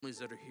Families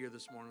that are here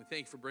this morning. We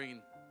thank you for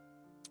bringing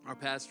our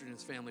pastor and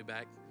his family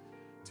back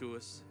to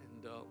us.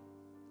 And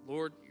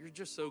Lord, you're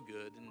just so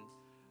good. And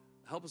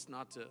help us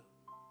not to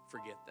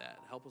forget that.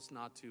 Help us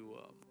not to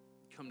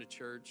come to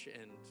church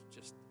and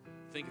just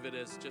think of it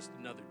as just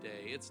another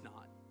day. It's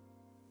not.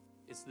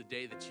 It's the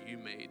day that you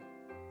made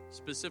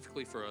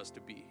specifically for us to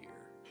be here.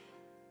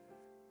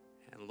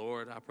 And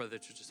Lord, I pray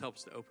that you just help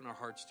us to open our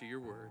hearts to your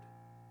word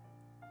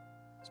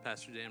as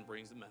Pastor Dan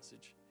brings the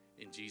message.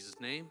 In Jesus'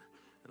 name.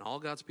 And all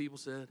God's people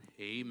said,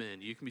 amen.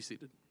 You can be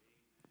seated.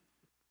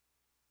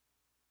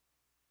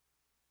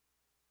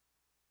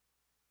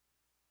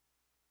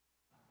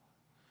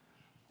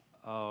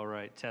 All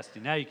right,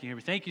 testing. Now you can hear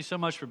me. Thank you so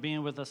much for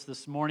being with us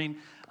this morning.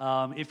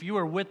 If you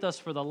were with us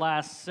for the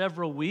last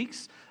several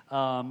weeks,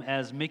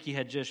 as Mickey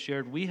had just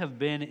shared, we have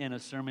been in a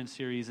sermon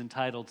series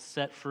entitled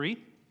Set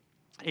Free,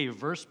 a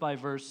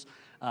verse-by-verse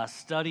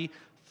study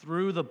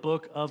through the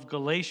book of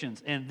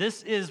Galatians. And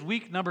this is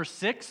week number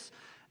 6,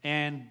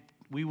 and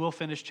we will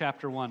finish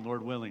chapter 1,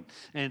 Lord willing.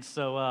 And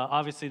so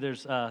obviously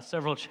there's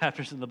several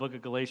chapters in the book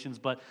of Galatians,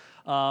 but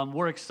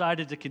we're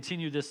excited to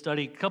continue this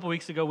study. A couple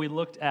weeks ago we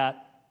looked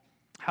at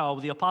how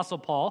the Apostle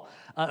Paul,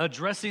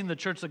 addressing the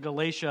church of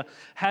Galatia,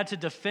 had to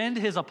defend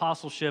his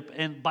apostleship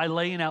and by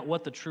laying out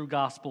what the true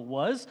gospel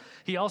was.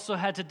 He also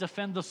had to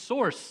defend the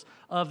source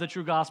of the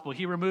true gospel.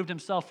 He removed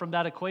himself from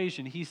that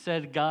equation. He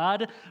said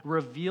God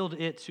revealed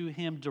it to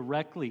him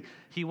directly.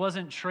 He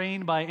wasn't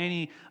trained by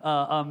any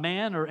a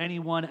man or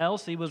anyone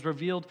else. He was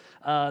revealed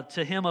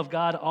to him of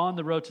God on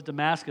the road to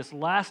Damascus.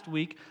 Last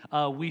week,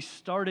 we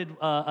started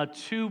a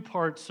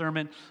 2-part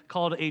sermon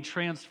called A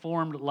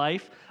Transformed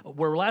Life,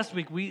 where last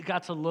week we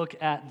got to look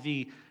at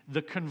the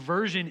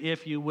conversion,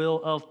 if you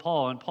will, of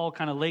Paul. And Paul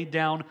kind of laid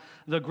down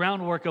the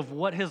groundwork of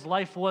what his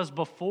life was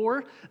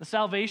before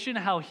salvation,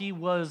 how he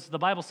was, the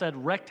Bible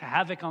said, wreaked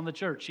havoc on the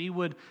church. He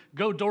would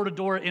go door to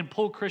door and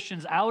pull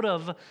Christians out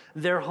of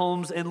their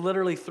homes and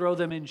literally throw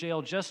them in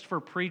jail just for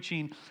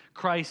preaching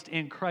Christ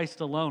and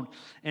Christ alone.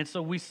 And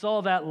so we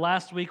saw that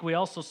last week. We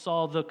also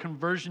saw the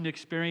conversion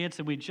experience,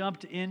 and we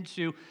jumped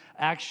into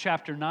Acts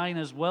chapter 9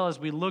 as well as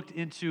we looked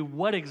into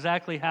what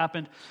exactly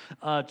happened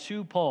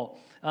to Paul.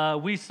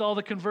 We saw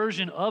the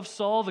conversion of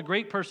Saul, the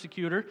great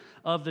persecutor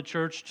of the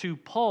church, to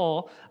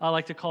Paul, I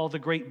like to call the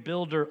great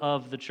builder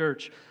of the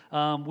church.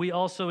 We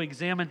also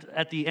examined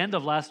at the end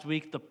of last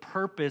week the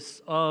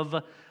purpose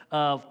of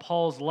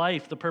Paul's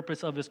life, the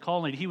purpose of his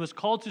calling. He was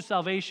called to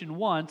salvation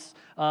once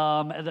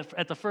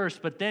at the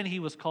first, but then he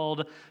was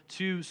called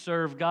to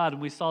serve God.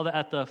 And we saw that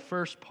at the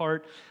first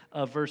part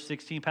of verse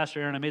 16.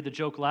 Pastor Aaron, I made the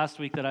joke last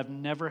week that I've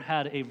never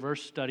had a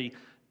verse study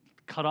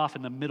cut off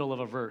in the middle of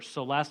a verse.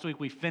 So last week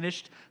we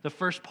finished the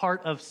first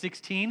part of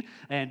 16,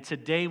 and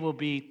today will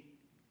be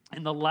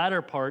in the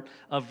latter part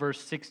of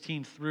verse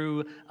 16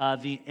 through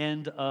the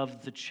end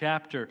of the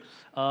chapter.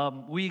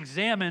 We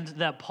examined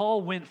that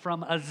Paul went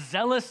from a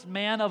zealous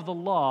man of the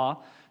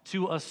law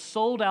to a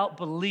sold-out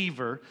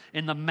believer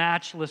in the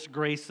matchless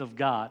grace of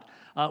God.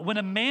 When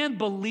a man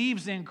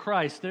believes in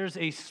Christ, there's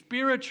a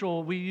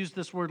spiritual, we used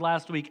this word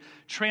last week,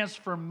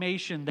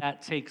 transformation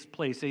that takes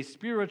place, a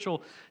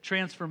spiritual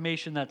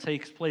transformation that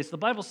takes place. The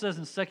Bible says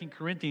in 2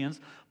 Corinthians,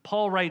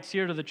 Paul writes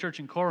here to the church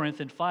in Corinth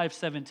in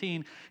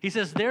 5:17, he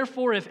says,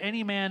 "Therefore, if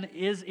any man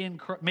is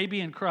may be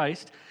in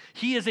Christ,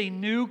 he is a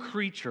new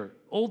creature.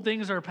 Old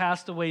things are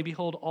passed away.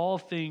 Behold, all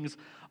things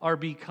are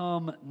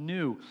become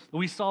new."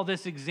 We saw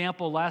this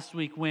example last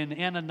week when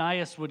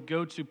Ananias would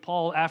go to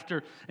Paul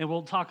after, and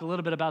we'll talk a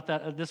little bit about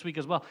that this week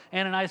as well.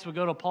 Ananias would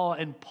go to Paul,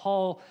 and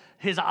Paul,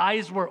 his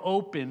eyes were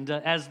opened,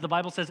 as the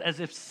Bible says, as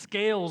if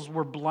scales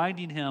were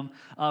blinding him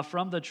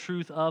from the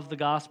truth of the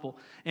gospel.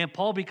 And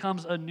Paul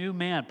becomes a new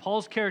man.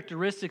 Paul's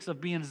characteristics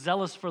of being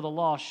zealous for the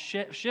law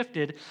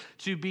shifted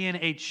to being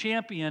a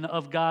champion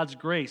of God's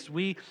grace.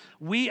 We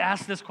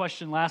asked this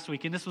question last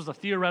week, and this was a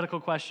theoretical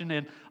question,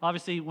 and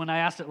obviously when I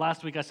asked it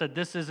last week, I said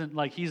this isn't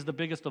like he's the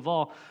biggest of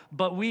all,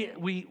 but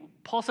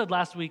Paul said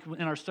last week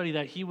in our study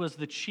that he was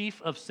the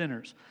chief of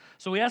sinners.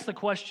 So we asked the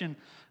question,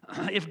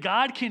 if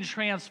God can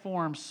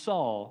transform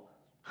Saul,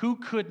 who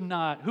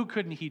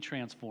couldn't he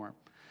transform?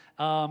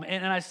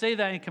 And I say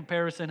that in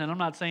comparison, and I'm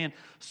not saying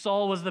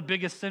Saul was the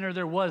biggest sinner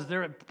there was.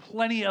 There are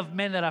plenty of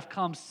men that have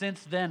come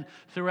since then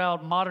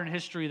throughout modern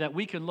history that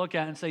we can look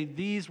at and say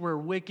these were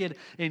wicked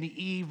and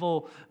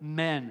evil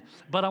men.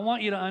 But I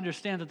want you to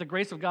understand that the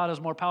grace of God is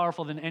more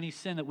powerful than any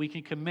sin that we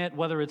can commit,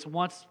 whether it's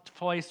once,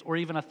 twice, or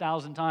even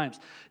 1,000 times.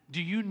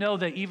 Do you know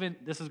that even,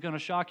 this is going to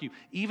shock you,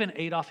 even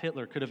Adolf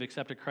Hitler could have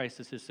accepted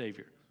Christ as his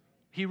Savior?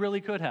 He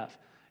really could have.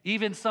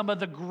 Even some of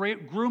the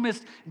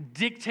groomest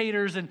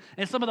dictators and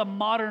some of the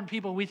modern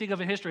people we think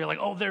of in history are like,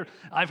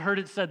 I've heard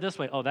it said this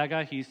way. Oh, that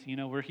guy, he's,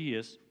 where he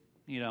is.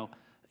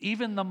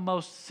 Even the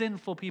most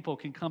sinful people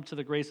can come to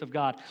the grace of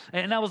God.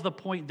 And that was the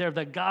point there,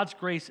 that God's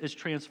grace is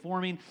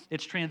transforming.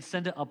 It's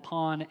transcendent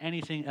upon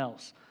anything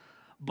else.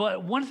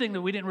 But one thing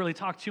that we didn't really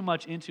talk too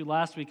much into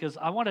last week is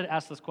I wanted to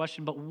ask this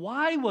question, but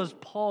why was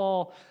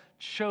Paul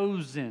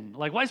chosen.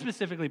 Like, why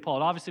specifically Paul?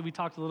 And obviously, we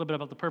talked a little bit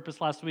about the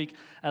purpose last week,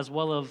 as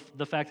well as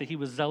the fact that he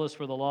was zealous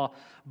for the law.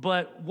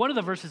 But one of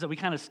the verses that we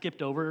kind of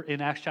skipped over in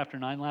Acts chapter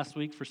 9 last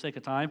week for sake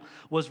of time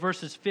was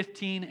verses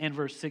 15 and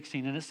verse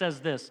 16. And it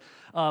says this,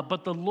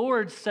 but the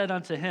Lord said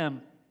unto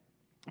him,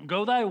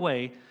 go thy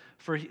way,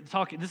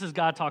 this is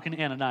God talking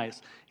to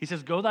Ananias. He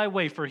says, go thy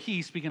way, for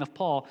he, speaking of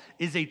Paul,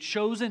 is a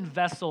chosen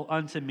vessel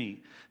unto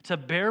me, to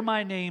bear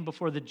my name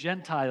before the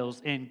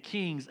Gentiles and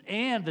kings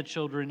and the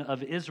children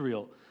of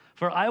Israel.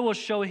 For I will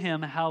show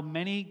him how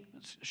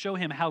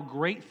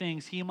great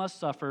things he must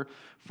suffer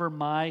for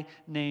my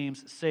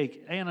name's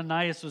sake.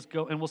 Ananias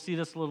and we'll see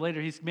this a little later,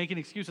 he's making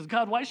excuses.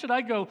 God, why should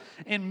I go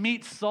and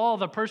meet Saul,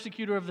 the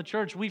persecutor of the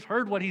church? We've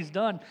heard what he's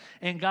done.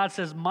 And God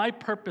says, my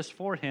purpose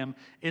for him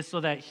is so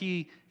that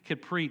he could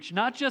preach,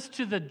 not just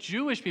to the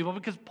Jewish people,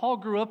 because Paul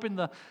grew up in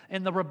the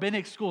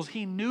rabbinic schools.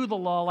 He knew the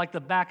law like the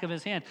back of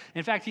his hand.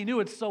 In fact, he knew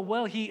it so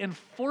well, he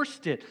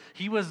enforced it.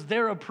 He was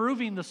there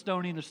approving the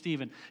stoning of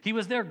Stephen. He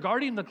was there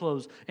guarding the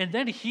clothes. And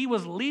then he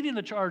was leading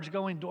the charge,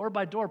 going door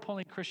by door,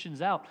 pulling Christians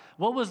out.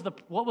 What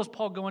was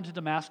Paul going to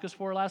Damascus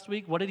for last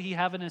week? What did he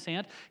have in his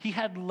hand? He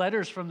had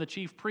letters from the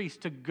chief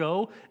priest to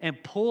go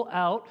and pull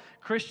out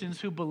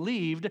Christians who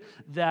believed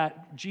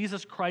that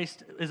Jesus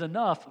Christ is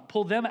enough,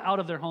 pull them out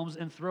of their homes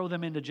and throw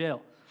them into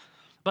jail.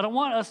 But I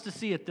want us to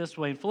see it this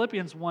way. In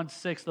Philippians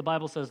 1:6, the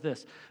Bible says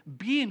this,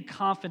 being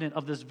confident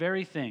of this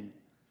very thing,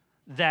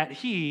 that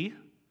he,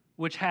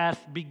 which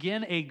hath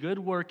begun a good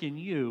work in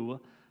you,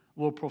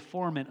 will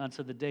perform it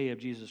unto the day of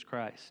Jesus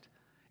Christ.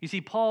 You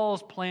see,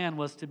 Paul's plan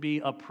was to be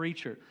a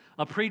preacher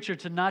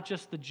to not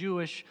just the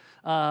Jewish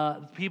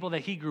people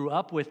that he grew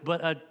up with,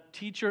 but a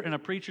teacher and a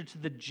preacher to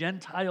the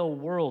Gentile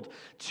world,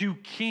 to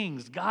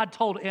kings. God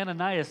told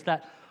Ananias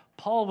that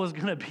Paul was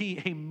going to be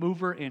a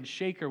mover and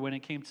shaker when it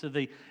came to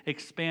the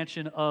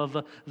expansion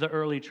of the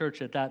early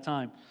church at that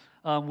time.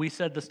 We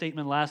said the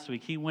statement last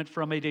week. He went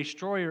from a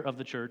destroyer of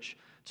the church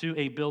to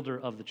a builder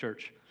of the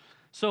church.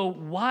 So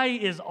why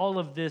is all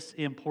of this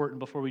important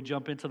before we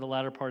jump into the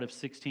latter part of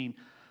 16?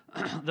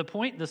 The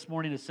point this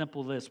morning is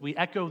simple this. We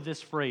echo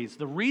this phrase.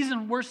 The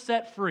reason we're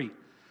set free,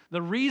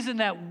 the reason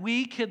that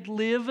we could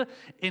live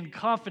in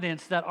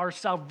confidence that our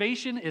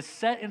salvation is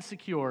set and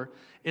secure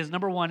is,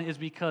 number one, is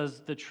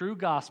because the true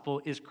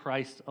gospel is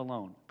Christ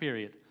alone,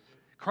 period.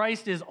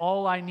 Christ is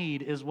all I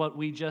need is what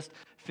we just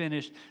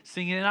finished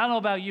singing. And I don't know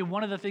about you,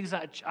 one of the things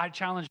that I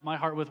challenge my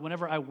heart with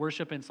whenever I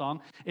worship in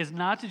song is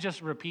not to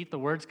just repeat the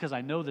words because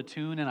I know the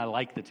tune and I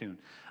like the tune.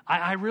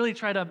 I really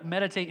try to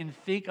meditate and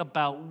think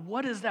about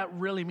what does that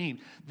really mean,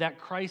 that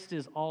Christ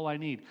is all I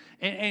need.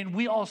 And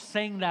we all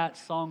sang that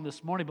song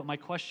this morning, but my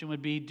question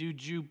would be,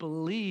 did you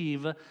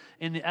believe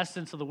in the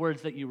essence of the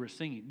words that you were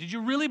singing? Did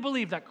you really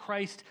believe that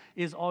Christ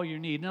is all you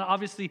need? Now,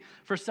 obviously,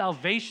 for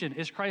salvation,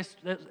 is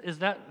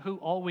that who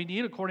all we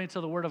need according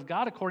to the Word of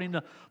God, according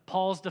to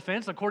Paul's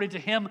defense, according to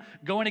him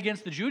going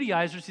against the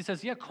Judaizers? He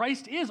says, yeah,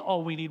 Christ is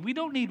all we need. We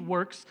don't need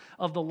works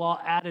of the law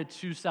added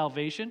to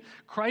salvation.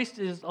 Christ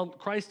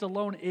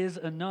alone is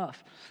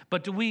enough.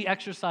 But do we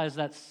exercise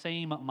that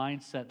same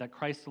mindset that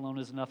Christ alone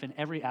is enough in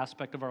every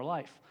aspect of our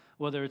life?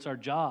 Whether it's our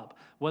job,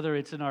 whether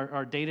it's in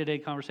our day-to-day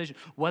conversation,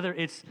 whether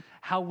it's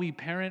how we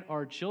parent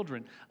our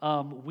children.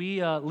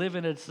 We live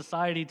in a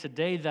society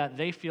today that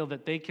they feel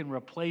that they can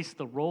replace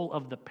the role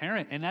of the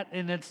parent, and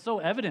it's so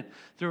evident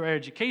through our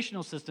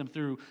educational system,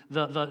 through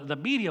the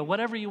media,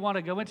 whatever you want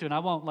to go into. And I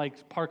won't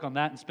park on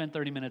that and spend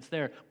 30 minutes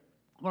there.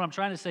 What I'm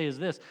trying to say is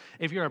this: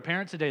 if you're a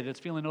parent today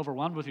that's feeling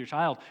overwhelmed with your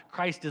child,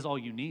 Christ is all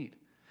you need.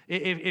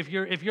 If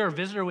you're a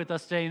visitor with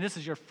us today and this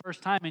is your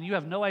first time and you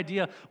have no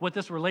idea what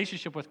this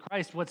relationship with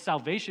Christ, what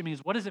salvation means,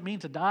 what does it mean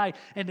to die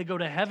and to go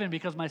to heaven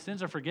because my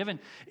sins are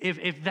forgiven?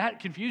 If that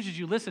confuses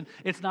you, listen,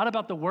 it's not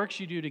about the works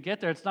you do to get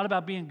there. It's not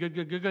about being good,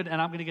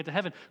 and I'm going to get to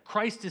heaven.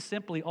 Christ is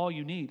simply all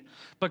you need.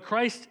 But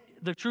Christ,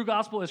 the true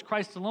gospel is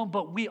Christ alone,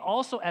 but we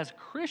also as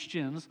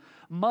Christians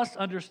must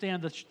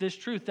understand this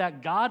truth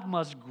that God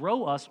must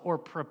grow us or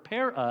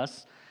prepare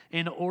us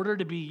in order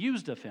to be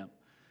used of him.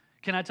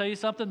 Can I tell you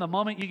something? The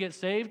moment you get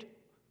saved,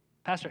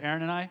 Pastor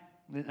Aaron and I,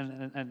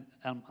 and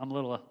I'm a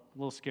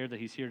little scared that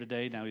he's here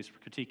today. Now he's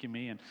critiquing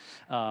me. And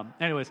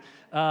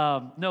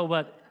no,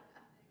 but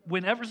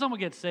whenever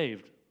someone gets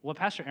saved, what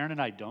Pastor Aaron and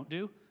I don't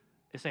do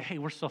is say, hey,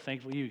 we're so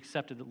thankful you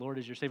accepted the Lord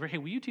as your Savior. Hey,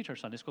 will you teach our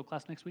Sunday school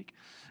class next week?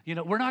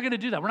 We're not going to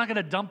do that. We're not going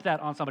to dump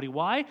that on somebody.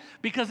 Why?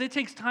 Because it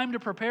takes time to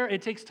prepare.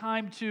 It takes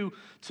time to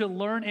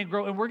learn and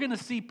grow. And we're going to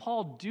see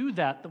Paul do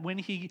that when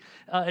he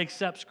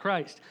accepts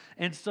Christ.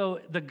 And so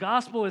the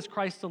gospel is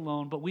Christ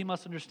alone, but we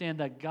must understand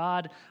that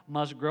God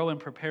must grow and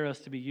prepare us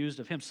to be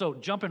used of him. So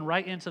jumping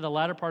right into the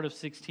latter part of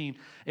 16,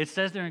 it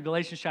says there in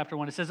Galatians chapter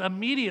 1, it says,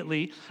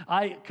 immediately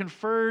I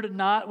conferred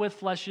not with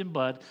flesh and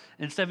blood.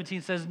 And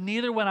 17 says,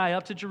 neither went I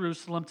up to Jerusalem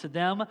Jerusalem to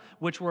them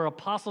which were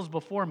apostles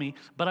before me,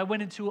 but I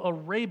went into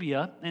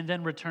Arabia and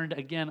then returned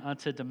again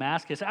unto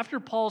Damascus. After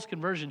Paul's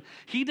conversion,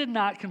 he did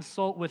not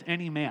consult with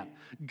any man.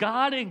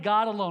 God and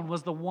God alone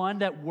was the one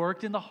that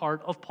worked in the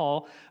heart of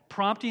Paul,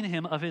 prompting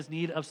him of his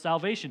need of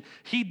salvation.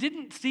 He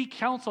didn't seek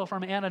counsel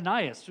from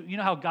Ananias. You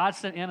know how God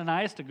sent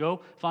Ananias to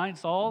go find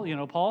Saul,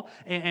 Paul,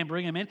 and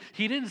bring him in?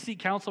 He didn't seek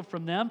counsel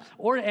from them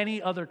or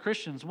any other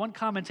Christians. One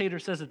commentator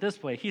says it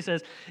this way. He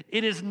says,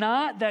 it is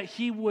not that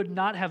he would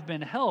not have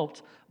been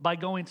helped by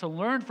going to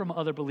learn from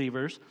other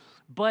believers,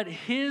 but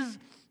his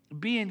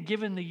being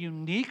given the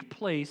unique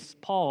place,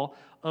 Paul,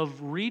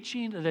 of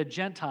reaching the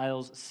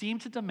Gentiles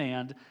seemed to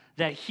demand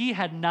that he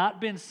had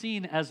not been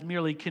seen as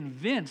merely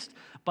convinced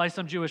by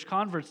some Jewish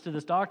converts to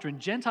this doctrine.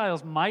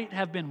 Gentiles might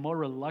have been more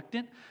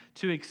reluctant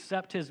to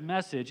accept his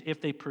message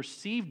if they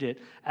perceived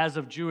it as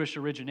of Jewish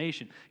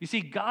origination. You see,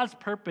 God's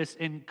purpose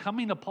in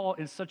coming to Paul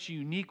in such a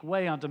unique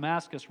way on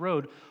Damascus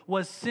Road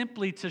was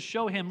simply to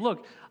show him,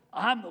 look,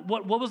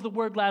 what was the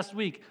word last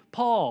week?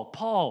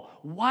 Paul,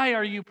 why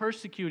are you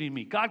persecuting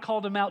me? God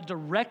called him out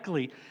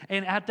directly.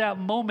 And at that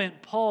moment,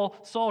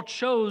 Saul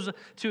chose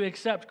to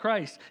accept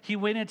Christ. He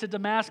went into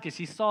Damascus.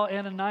 He saw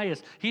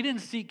Ananias. He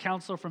didn't seek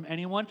counsel from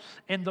anyone.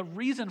 And the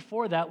reason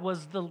for that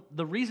was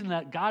the reason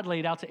that God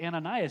laid out to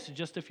Ananias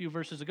just a few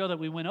verses ago that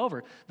we went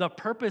over. The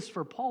purpose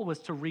for Paul was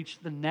to reach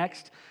the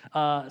next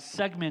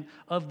segment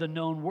of the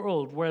known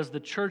world, whereas the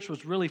church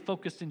was really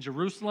focused in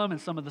Jerusalem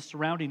and some of the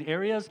surrounding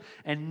areas.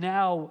 And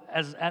now,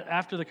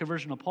 after the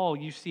conversion of Paul,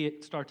 you see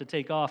it start to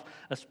take off,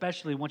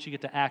 especially once you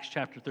get to Acts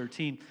chapter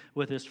 13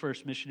 with his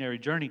first missionary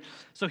journey.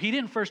 So he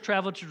didn't first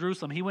travel to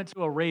Jerusalem. He went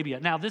to Arabia.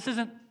 Now, this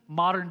isn't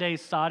modern-day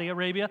Saudi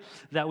Arabia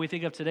that we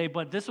think of today,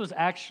 but this was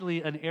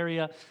actually an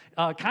area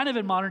kind of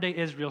in modern-day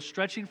Israel,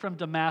 stretching from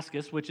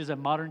Damascus, which is in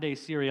modern-day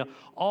Syria,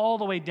 all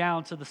the way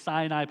down to the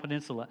Sinai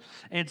Peninsula.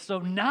 And so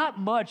not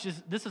much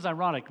this is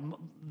ironic.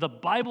 The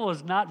Bible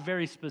is not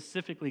very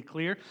specifically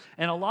clear,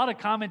 and a lot of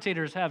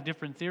commentators have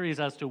different theories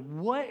as to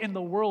what in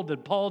the world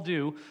did Paul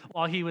do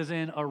while he was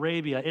in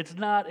Arabia. It's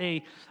not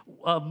a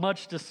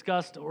much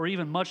discussed or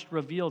even much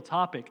revealed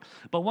topic,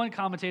 but one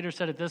commentator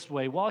said it this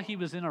way: while he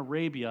was in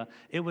Arabia,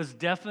 it was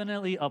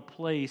definitely a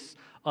place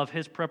of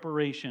his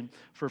preparation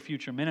for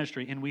future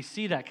ministry. And we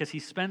see that because he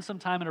spends some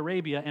time in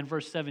Arabia. In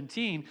verse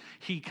 17,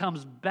 he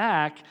comes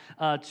back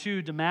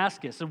to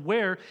Damascus, and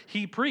where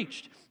he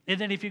preached. And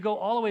then if you go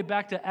all the way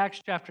back to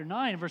Acts chapter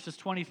 9, verses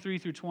 23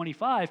 through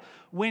 25,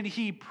 when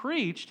he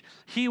preached,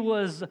 he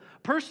was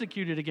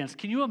persecuted against.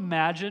 Can you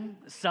imagine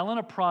selling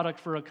a product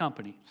for a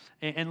company?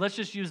 And let's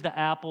just use the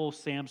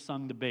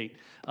Apple-Samsung debate.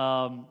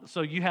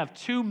 So you have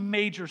two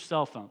major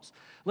cell phones.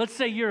 Let's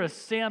say you're a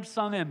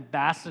Samsung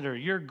ambassador.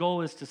 Your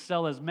goal is to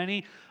sell as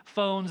many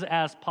phones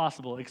as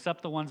possible,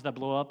 except the ones that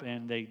blow up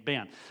and they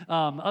ban.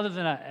 Other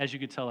than that, as you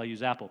could tell, I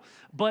use Apple.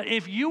 But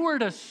if you were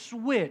to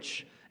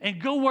switch and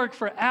go work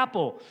for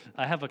Apple.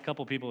 I have a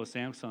couple people with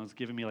Samsungs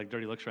giving me like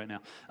dirty looks right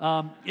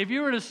now. If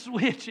you were to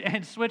switch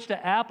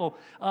to Apple,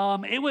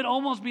 it would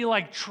almost be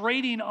like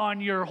trading on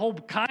your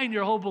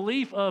whole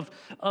belief of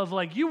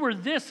like you were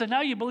this and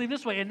now you believe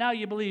this way and now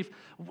you believe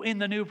in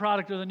the new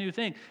product or the new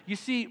thing. You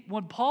see,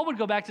 when Paul would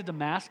go back to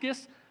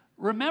Damascus,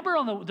 remember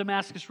on the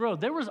Damascus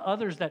Road, there was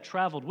others that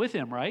traveled with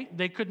him, right?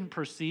 They couldn't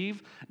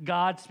perceive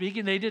God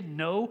speaking. They didn't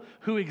know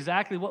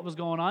what was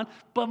going on.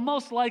 But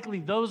most likely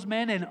those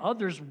men and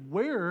others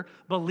were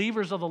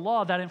believers of the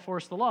law that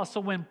enforced the law. So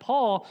when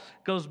Paul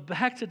goes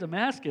back to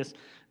Damascus,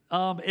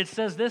 it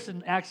says this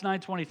in Acts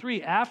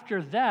 9:23,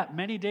 after that,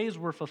 many days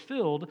were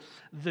fulfilled,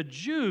 the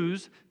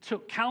Jews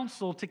took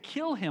counsel to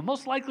kill him.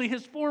 Most likely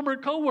his former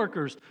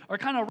co-workers are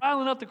kind of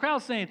riling up the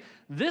crowd saying,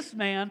 this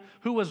man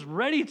who was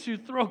ready to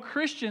throw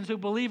Christians who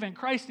believe in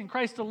Christ and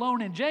Christ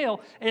alone in jail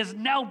is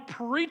now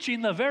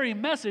preaching the very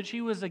message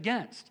he was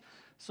against.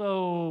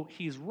 So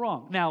he's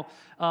wrong. Now,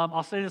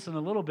 I'll say this in a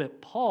little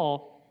bit.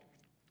 Paul,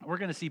 we're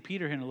going to see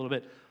Peter here in a little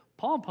bit.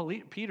 Paul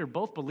and Peter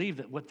both believed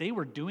that what they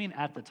were doing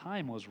at the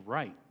time was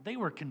right. They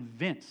were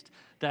convinced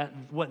that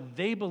what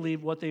they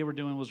believed, what they were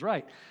doing was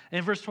right. And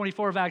in verse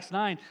 24 of Acts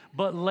 9,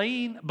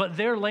 but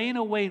their laying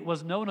await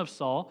was known of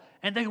Saul,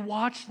 and they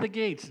watched the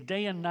gates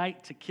day and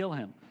night to kill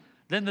him.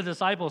 Then the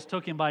disciples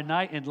took him by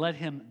night and let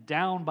him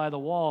down by the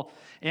wall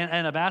in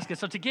a basket.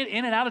 So to get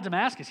in and out of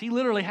Damascus, he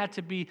literally had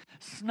to be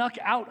snuck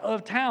out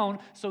of town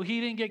so he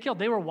didn't get killed.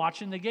 They were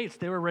watching the gates.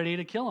 They were ready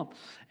to kill him.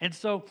 And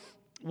so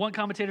one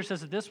commentator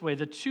says it this way: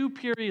 the two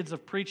periods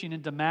of preaching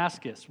in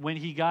Damascus, when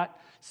he got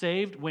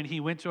saved, when he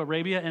went to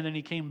Arabia, and then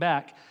he came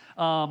back,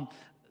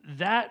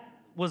 that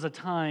was a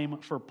time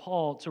for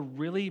Paul to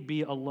really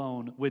be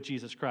alone with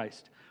Jesus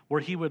Christ, where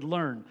he would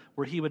learn,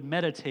 where he would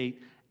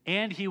meditate,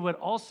 and he would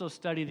also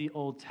study the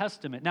Old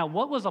Testament. Now,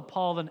 what was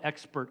Paul an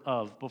expert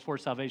of before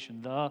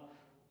salvation? The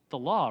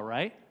law,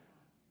 right?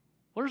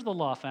 Where's the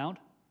law found?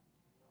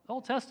 The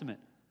Old Testament.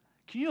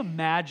 Can you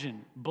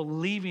imagine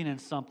believing in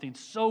something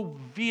so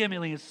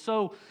vehemently and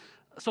so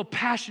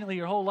passionately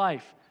your whole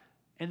life?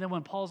 And then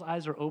when Paul's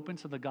eyes are open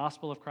to the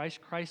gospel of Christ,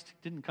 Christ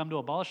didn't come to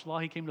abolish the law,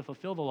 he came to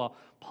fulfill the law.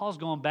 Paul's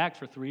going back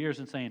for 3 years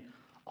and saying,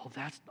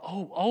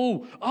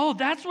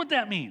 That's what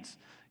that means.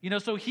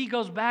 So he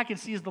goes back and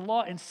sees the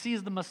law and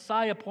sees the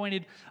Messiah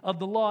appointed of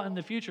the law in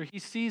the future. He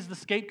sees the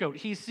scapegoat.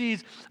 He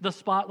sees the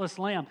spotless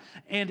lamb.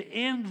 And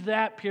in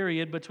that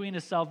period between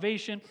his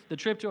salvation, the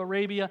trip to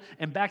Arabia,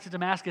 and back to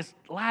Damascus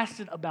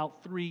lasted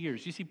about 3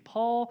 years. You see,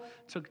 Paul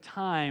took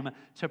time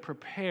to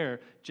prepare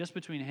just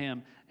between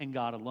him and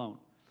God alone.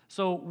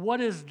 So what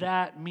does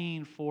that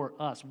mean for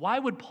us? Why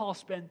would Paul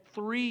spend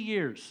 3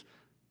 years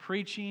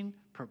preaching,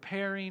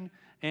 preparing,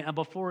 and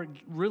before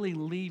really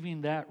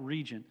leaving that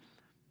region?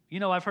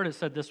 I've heard it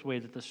said this way,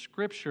 that the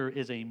Scripture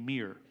is a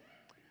mirror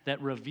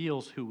that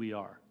reveals who we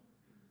are.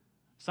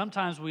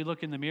 Sometimes we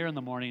look in the mirror in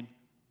the morning.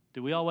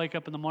 Do we all wake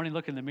up in the morning,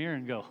 look in the mirror,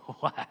 and go,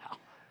 wow?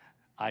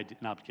 I do.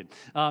 No, I'm kidding.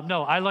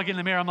 No, I look in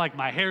the mirror, I'm like,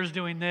 my hair's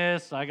doing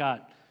this, I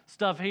got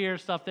stuff here,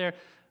 stuff there.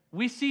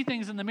 We see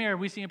things in the mirror,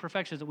 we see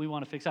imperfections that we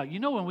want to fix out.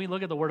 When we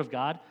look at the Word of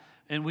God,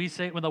 and we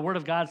say, when the Word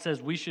of God says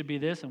we should be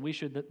this and we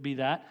should be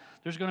that,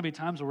 there's going to be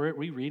times where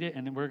we read it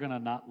and we're going to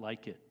not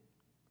like it.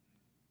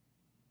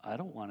 I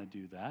don't want to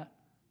do that.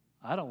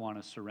 I don't want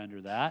to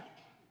surrender that.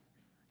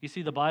 You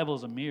see, the Bible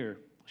is a mirror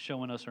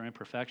showing us our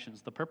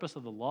imperfections. The purpose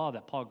of the law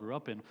that Paul grew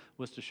up in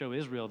was to show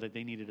Israel that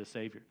they needed a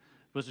Savior.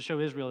 It was to show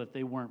Israel that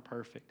they weren't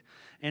perfect.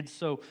 And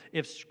so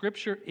if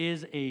Scripture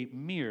is a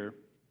mirror,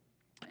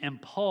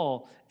 and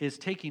Paul is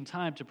taking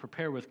time to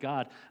prepare with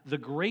God, the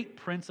great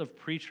prince of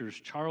preachers,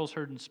 Charles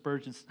Haddon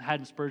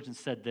Spurgeon,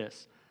 said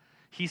this.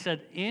 He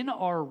said, in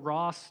our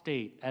raw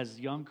state as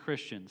young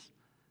Christians,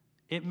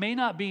 it may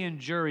not be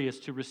injurious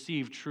to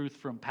receive truth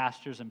from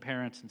pastors and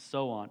parents and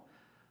so on,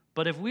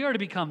 but if we are to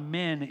become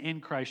men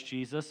in Christ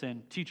Jesus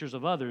and teachers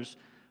of others,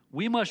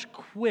 we must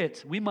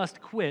quit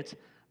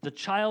the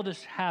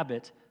childish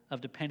habit of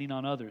depending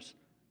on others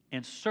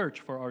and search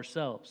for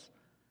ourselves.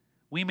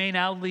 We may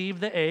now leave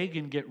the egg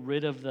and get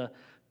rid of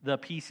the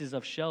pieces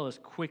of shell as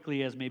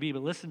quickly as may be,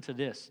 but listen to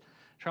this.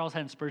 Charles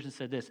Haddon Spurgeon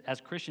said this,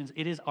 as Christians,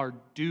 it is our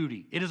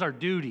duty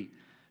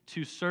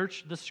to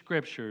search the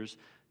Scriptures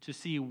to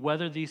see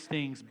whether these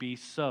things be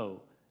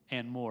so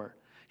and more.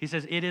 He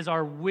says, it is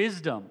our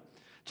wisdom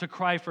to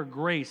cry for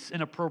grace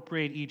and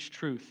appropriate each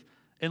truth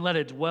and let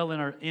it dwell in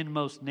our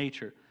inmost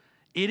nature.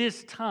 It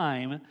is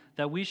time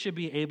that we should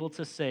be able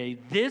to say,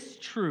 this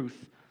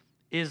truth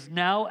is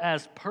now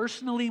as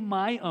personally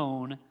my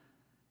own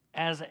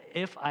as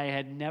if I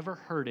had never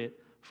heard it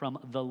from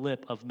the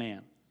lip of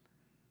man.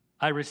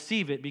 I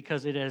receive it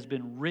because it has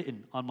been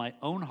written on my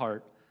own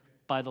heart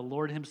by the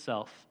Lord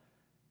himself.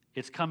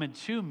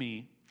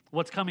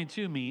 What's coming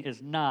to me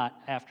is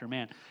not after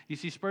man. You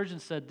see, Spurgeon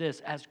said this,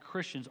 as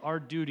Christians, our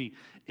duty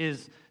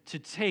is to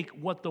take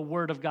what the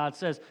Word of God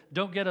says.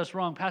 Don't get us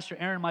wrong. Pastor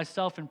Aaron,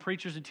 myself, and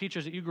preachers and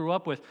teachers that you grew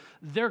up with,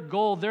 their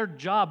goal, their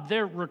job,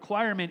 their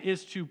requirement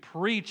is to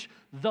preach,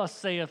 thus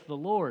saith the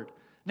Lord.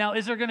 Now,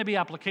 is there going to be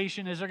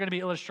application? Is there going to be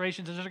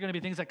illustrations? Is there going to be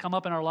things that come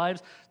up in our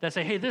lives that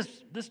say, hey,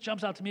 this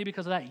jumps out to me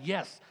because of that?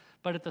 Yes.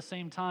 But at the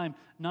same time,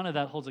 none of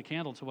that holds a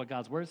candle to what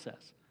God's Word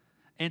says.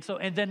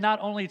 And then not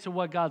only to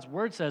what God's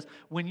Word says,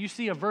 when you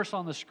see a verse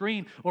on the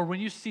screen or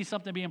when you see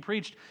something being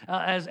preached,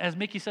 as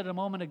Mickey said a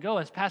moment ago,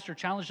 as Pastor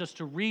challenged us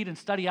to read and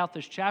study out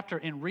this chapter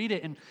and read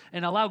it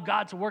and allow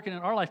God to work in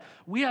our life,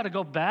 we had to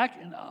go back,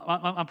 and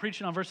I'm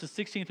preaching on verses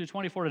 16 through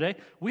 24 today.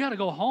 We had to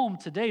go home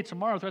today,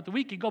 tomorrow, throughout the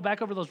week, and go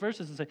back over those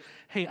verses and say,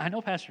 hey, I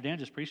know Pastor Dan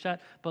just preached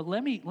that, but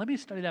let me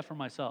study that for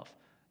myself.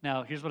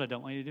 Now, here's what I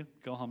don't want you to do.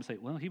 Go home and say,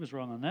 well, he was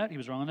wrong on that. He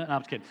was wrong on that. No,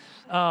 I'm just kidding.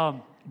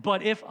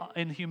 But if,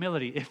 in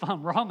humility, if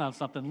I'm wrong on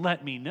something,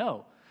 let me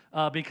know.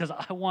 Because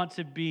I want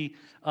to be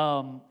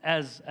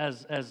as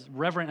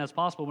reverent as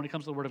possible when it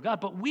comes to the Word of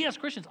God. But we as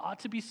Christians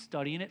ought to be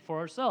studying it for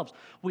ourselves.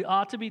 We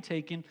ought to be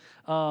taking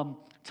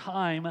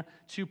time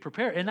to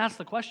prepare. And that's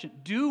the question.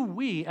 Do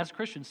we as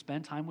Christians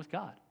spend time with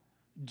God?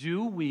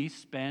 Do we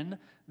spend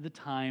the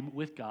time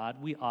with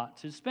God we ought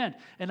to spend?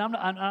 And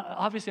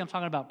obviously I'm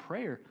talking about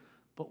prayer.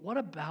 But what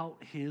about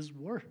His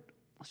Word?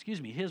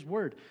 His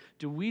Word.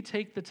 Do we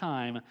take the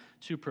time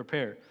to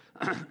prepare?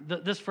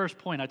 This first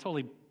point, I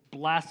totally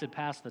blasted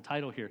past the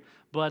title here,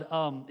 but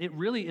it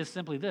really is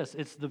simply this.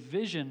 It's the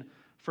vision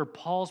for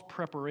Paul's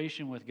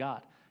preparation with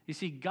God. You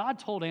see, God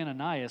told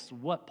Ananias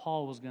what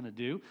Paul was going to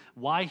do,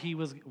 why he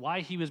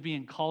was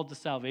being called to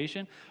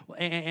salvation,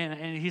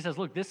 and he says,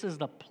 look, this is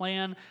the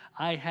plan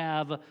I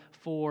have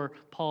for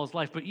Paul's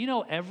life. But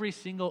every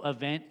single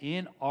event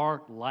in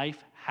our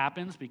life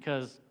happens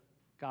because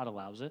God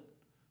allows it.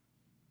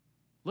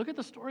 Look at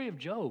the story of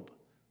Job.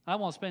 I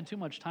won't spend too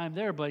much time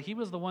there, but he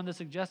was the one that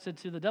suggested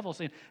to the devil,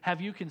 saying, have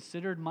you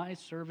considered my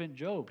servant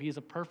Job? He is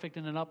a perfect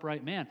and an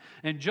upright man.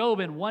 And Job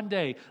in one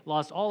day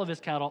lost all of his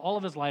cattle, all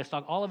of his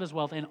livestock, all of his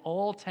wealth, and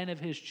all 10 of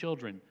his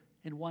children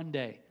in one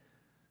day.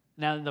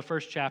 Now, in the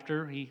first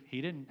chapter, he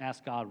didn't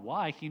ask God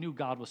why. He knew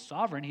God was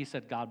sovereign. He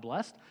said, God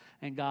blessed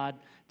and God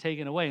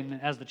taken away. And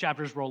as the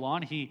chapters roll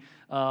on, he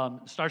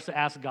starts to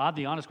ask God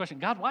the honest question,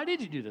 God, why did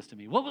you do this to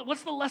me?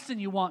 What's the lesson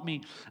you want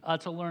me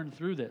to learn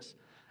through this?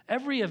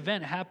 Every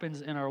event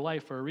happens in our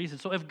life for a reason.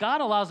 So if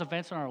God allows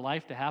events in our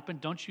life to happen,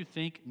 don't you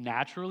think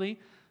naturally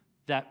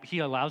that he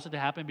allows it to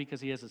happen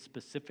because he has a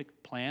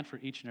specific plan for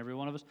each and every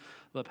one of us.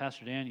 But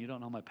Pastor Dan, you don't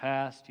know my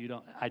past.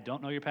 I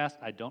don't know your past.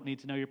 I don't need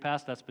to know your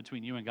past. That's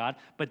between you and God.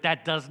 But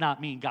that does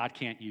not mean God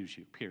can't use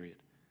you, period.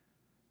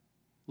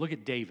 Look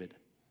at David.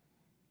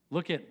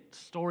 Look at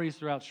stories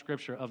throughout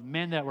Scripture of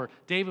men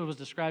David was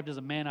described as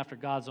a man after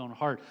God's own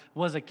heart,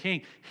 was a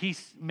king. He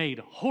made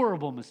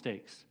horrible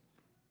mistakes,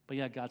 but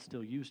yet God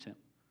still used him.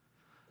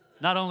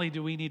 Not only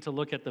do we need to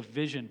look at the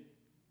vision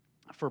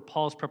for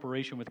Paul's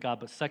preparation with God,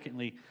 but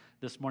secondly,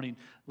 this morning,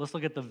 let's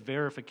look at the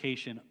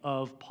verification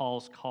of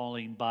Paul's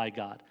calling by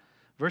God.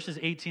 Verses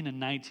 18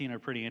 and 19 are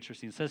pretty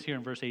interesting. It says here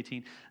in verse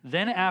 18,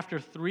 "Then after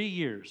 3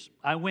 years,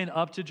 I went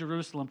up to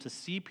Jerusalem to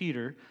see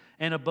Peter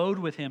and abode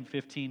with him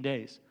 15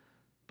 days.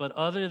 But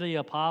other the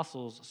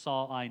apostles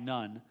saw I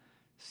none,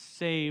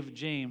 save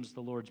James,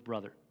 the Lord's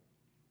brother."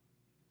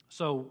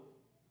 So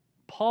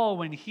Paul,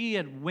 when he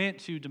had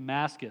went to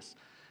Damascus,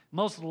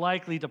 most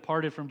likely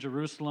departed from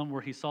Jerusalem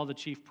where he saw the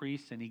chief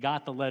priests and he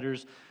got the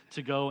letters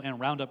to go and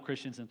round up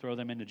Christians and throw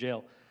them into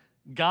jail.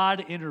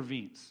 God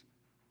intervenes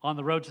on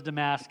the road to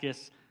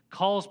Damascus,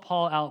 calls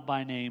Paul out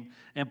by name,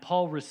 and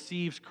Paul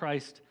receives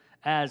Christ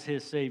as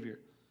his Savior.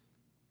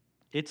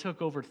 It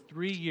took over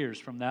 3 years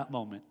from that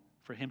moment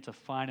for him to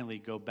finally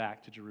go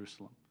back to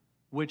Jerusalem,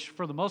 which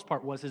for the most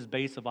part was his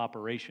base of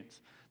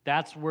operations.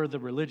 That's where the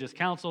religious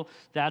council,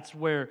 that's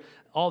where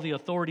all the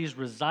authorities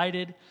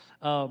resided.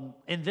 And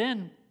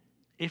then,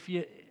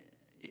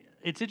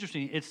 it's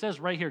interesting, it says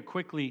right here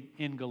quickly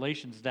in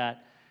Galatians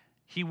that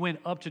he went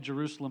up to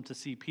Jerusalem to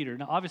see Peter.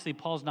 Now, obviously,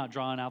 Paul's not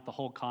drawing out the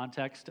whole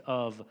context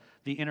of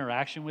the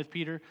interaction with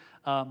Peter,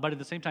 but at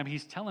the same time,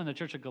 he's telling the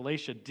church of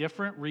Galatia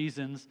different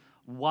reasons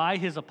why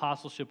his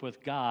apostleship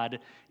with God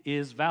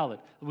is valid.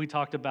 We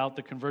talked about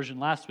the conversion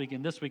last week,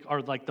 and this week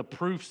are like the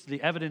proofs,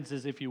 the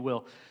evidences, if you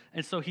will.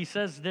 And so he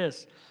says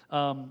this,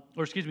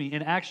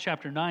 in Acts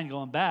chapter 9,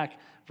 going back,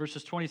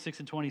 verses 26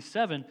 and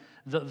 27,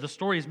 the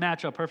stories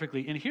match up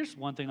perfectly. And here's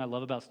one thing I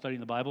love about studying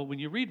the Bible. When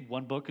you read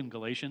one book in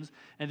Galatians,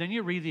 and then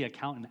you read the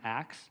account in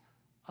Acts,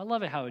 I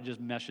love it how it just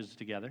meshes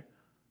together.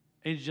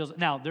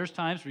 Now, there's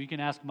times where you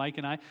can ask Mike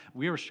and I,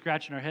 we were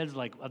scratching our heads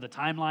like the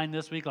timeline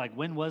this week, like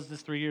when was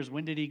this 3 years,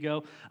 when did he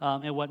go,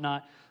 and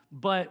whatnot.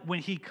 But when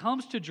he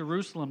comes to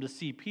Jerusalem to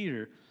see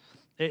Peter,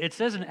 it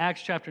says in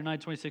Acts chapter 9,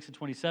 26 and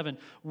 27,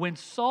 when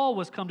Saul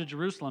was come to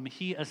Jerusalem,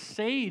 he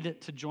essayed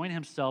to join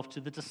himself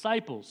to the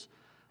disciples,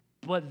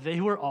 but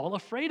they were all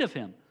afraid of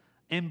him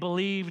and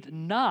believed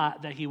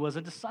not that he was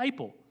a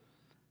disciple.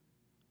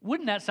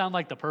 Wouldn't that sound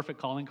like the perfect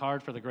calling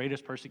card for the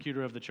greatest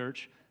persecutor of the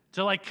church?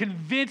 To like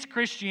convince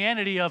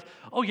Christianity of,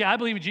 oh yeah, I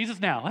believe in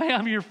Jesus now. Hey,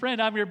 I'm your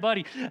friend, I'm your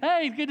buddy.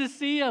 Hey, good to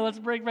see you. Let's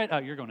break bread. Oh,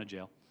 you're going to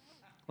jail.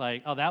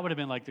 Like, oh, that would have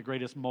been like the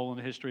greatest mole in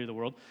the history of the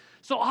world.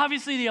 So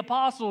obviously the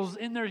apostles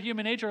in their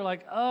human nature are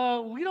like,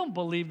 we don't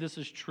believe this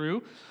is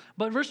true.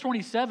 But verse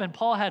 27,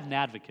 Paul had an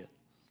advocate.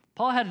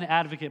 Paul had an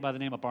advocate by the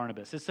name of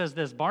Barnabas. It says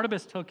this,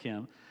 Barnabas took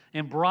him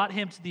and brought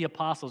him to the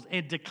apostles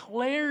and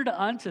declared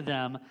unto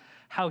them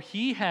how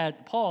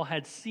Paul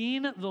had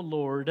seen the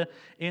Lord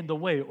in the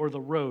way, or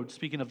the road,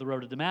 speaking of the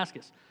road to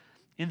Damascus,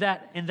 in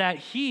that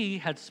he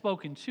had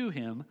spoken to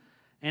him,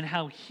 and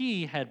how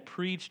he had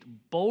preached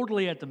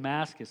boldly at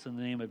Damascus in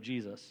the name of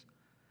Jesus.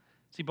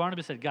 See,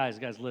 Barnabas said, guys,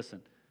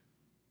 listen.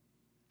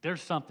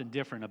 There's something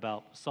different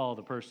about Saul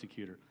the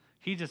persecutor.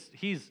 He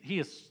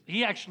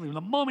actually,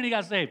 the moment he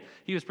got saved,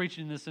 he was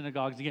preaching in the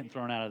synagogues and getting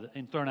thrown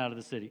out of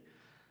the city.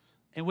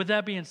 And with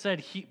that being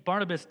said,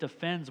 Barnabas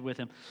defends with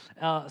him.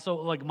 So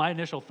like my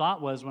initial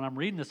thought was when I'm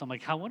reading this, I'm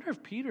like, I wonder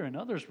if Peter and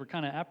others were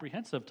kind of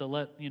apprehensive to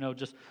let,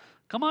 just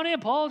come on in,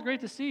 Paul, it's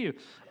great to see you.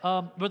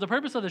 But the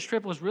purpose of this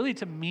trip was really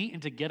to meet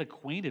and to get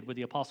acquainted with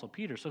the Apostle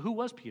Peter. So who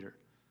was Peter?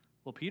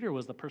 Well, Peter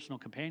was the personal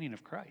companion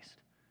of Christ.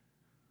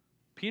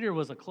 Peter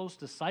was a close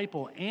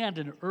disciple and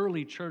an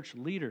early church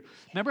leader.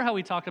 Remember how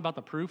we talked about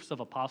the proofs of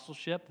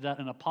apostleship, that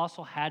an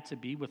apostle had to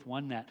be with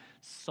one that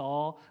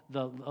saw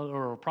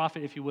or a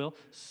prophet, if you will,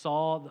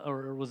 saw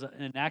or was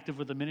inactive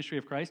with the ministry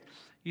of Christ?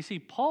 You see,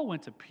 Paul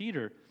went to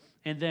Peter,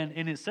 and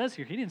it says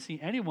here, he didn't see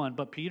anyone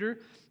but Peter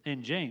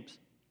and James.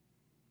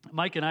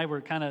 Mike and I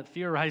were kind of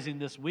theorizing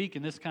this week,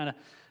 and this kind of,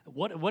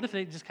 what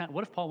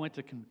if Paul went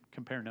to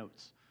compare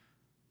notes?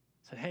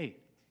 Said, hey,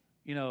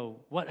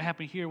 what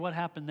happened here, what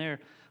happened there?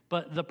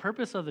 But the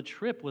purpose of the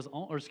trip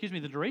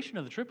the duration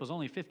of the trip was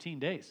only 15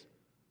 days.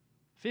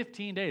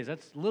 15 days,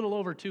 that's a little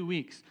over 2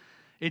 weeks.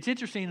 It's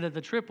interesting that the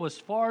trip was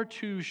far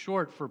too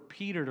short for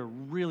Peter to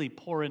really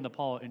pour into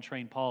Paul and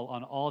train Paul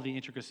on all the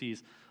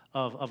intricacies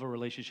of a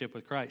relationship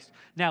with Christ.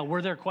 Now,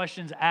 were there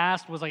questions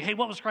asked? Was like, hey,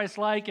 what was Christ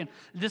like? And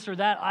this or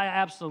that?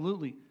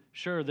 Absolutely.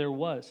 Sure, there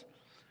was.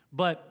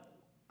 But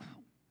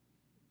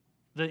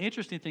the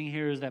interesting thing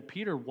here is that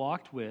Peter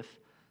walked with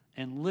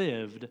and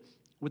lived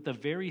with the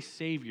very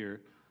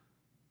Savior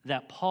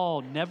that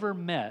Paul never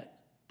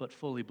met but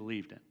fully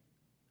believed in.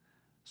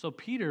 So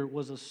Peter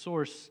was a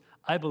source,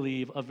 I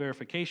believe, of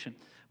verification.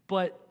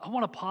 But I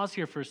want to pause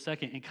here for a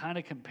second and kind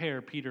of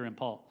compare Peter and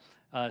Paul.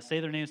 Say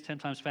their names 10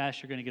 times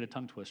fast, you're going to get a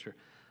tongue twister.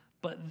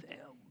 But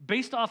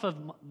based off of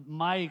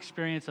my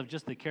experience of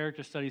just the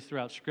character studies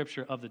throughout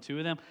Scripture of the two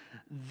of them,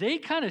 they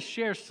kind of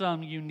share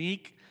some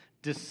unique,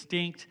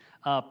 distinct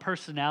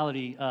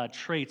personality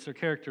traits or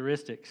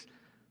characteristics.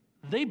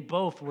 They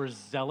both were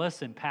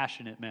zealous and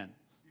passionate men.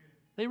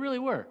 They really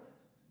were.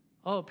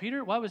 Oh,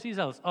 Peter, why was he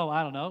zealous? Oh,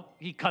 I don't know.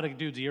 He cut a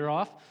dude's ear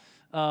off.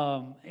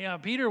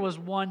 Peter was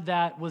one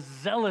that was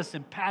zealous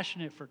and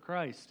passionate for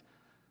Christ.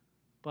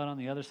 But on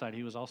the other side,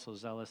 he was also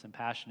zealous and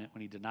passionate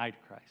when he denied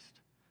Christ.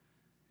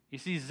 You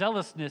see,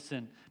 zealousness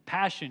and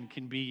passion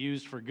can be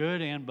used for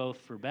good and both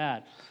for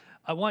bad.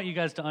 I want you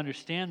guys to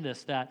understand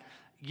this, that,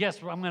 yes,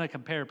 I'm going to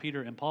compare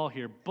Peter and Paul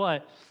here,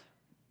 but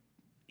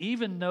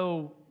even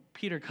though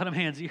Peter cut a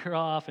man's ear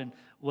off and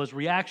was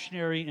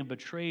reactionary and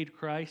betrayed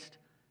Christ,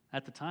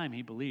 at the time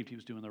he believed he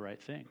was doing the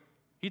right thing.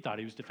 He thought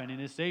he was defending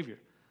his Savior.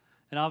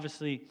 And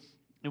obviously,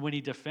 when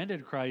he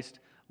defended Christ,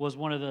 was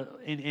one of the,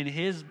 in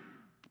his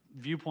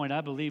viewpoint,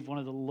 I believe, one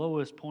of the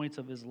lowest points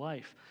of his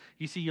life.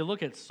 You see, you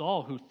look at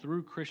Saul, who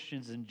threw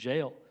Christians in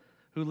jail,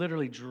 who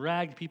literally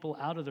dragged people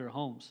out of their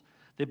homes.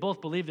 They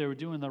both believed they were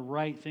doing the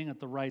right thing at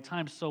the right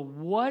time. So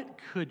what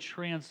could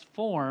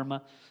transform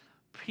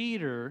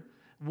Peter?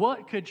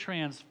 What could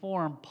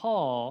transform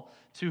Paul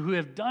to who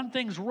have done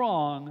things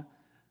wrong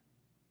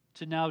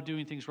to now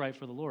doing things right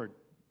for the Lord?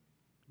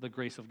 The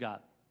grace of God,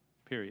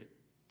 period.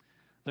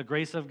 The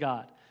grace of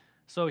God.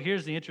 So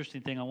here's the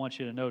interesting thing I want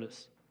you to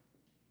notice.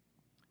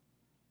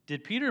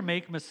 Did Peter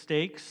make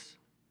mistakes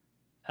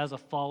as a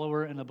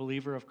follower and a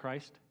believer of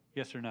Christ?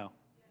 Yes or no?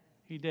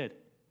 He did.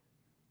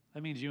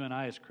 That means you and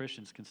I as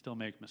Christians can still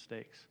make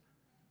mistakes.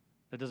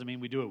 That doesn't mean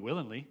we do it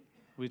willingly.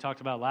 We talked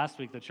about last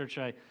week, the church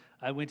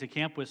I went to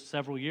camp with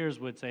several years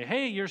would say,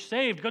 hey, you're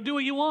saved, go do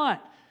what you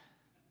want.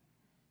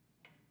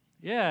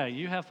 Yeah,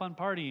 you have fun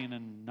partying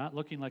and not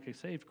looking like a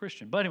saved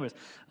Christian. But anyways,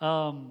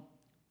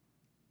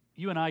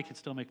 you and I can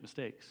still make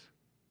mistakes.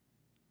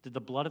 Did the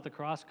blood at the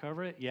cross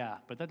cover it? Yeah,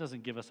 but that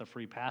doesn't give us a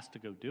free pass to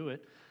go do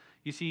it.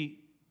 You see,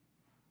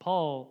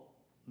 Paul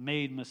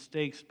made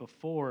mistakes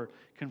before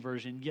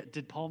conversion. Yet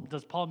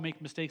does Paul make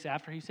mistakes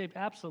after he's saved?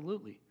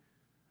 Absolutely.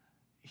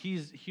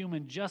 He's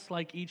human just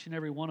like each and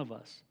every one of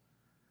us.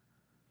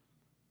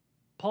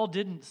 Paul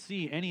didn't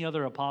see any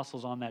other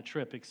apostles on that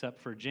trip except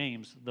for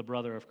James, the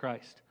brother of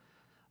Christ.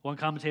 One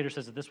commentator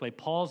says it this way: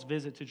 Paul's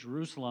visit to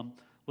Jerusalem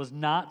was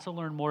not to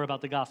learn more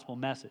about the gospel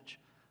message,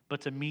 but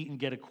to meet and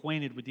get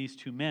acquainted with these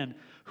two men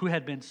who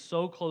had been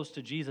so close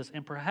to Jesus,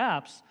 and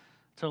perhaps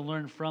to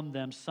learn from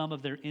them some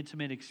of their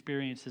intimate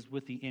experiences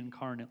with the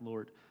incarnate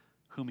Lord,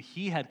 whom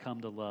he had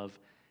come to love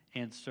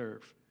and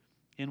serve,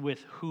 and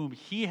with whom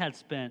he had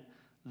spent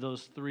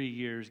those 3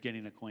 years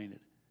getting acquainted.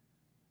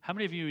 How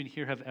many of you in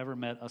here have ever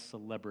met a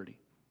celebrity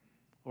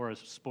or a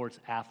sports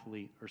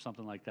athlete or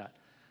something like that?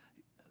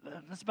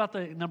 That's about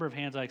the number of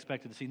hands I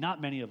expected to see.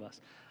 Not many of us.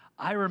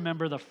 I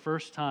remember the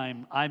first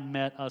time I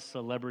met a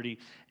celebrity,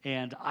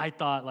 and I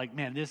thought, like,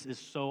 man, this is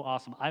so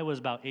awesome. I was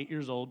about 8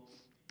 years old,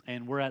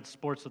 and we're at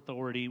Sports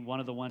Authority, one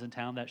of the ones in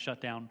town that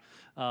shut down,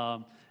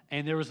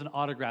 and there was an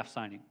autograph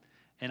signing.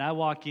 And I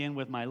walk in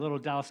with my little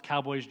Dallas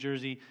Cowboys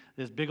jersey,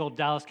 this big old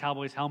Dallas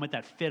Cowboys helmet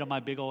that fit on my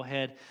big old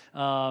head,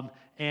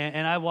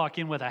 and I walk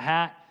in with a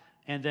hat,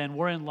 and then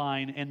we're in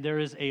line, and there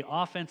is a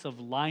offensive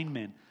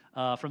lineman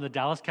from the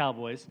Dallas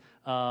Cowboys.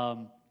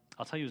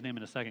 I'll tell you his name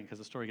in a second because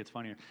the story gets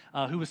funnier,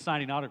 who was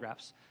signing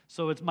autographs.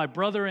 So it's my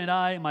brother and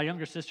I, and my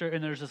younger sister,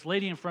 and there's this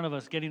lady in front of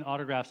us getting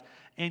autographs.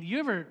 And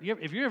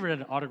if you ever at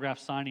an autograph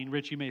signing,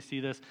 Rich, you may see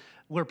this,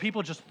 where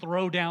people just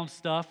throw down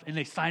stuff and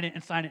they sign it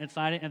and sign it and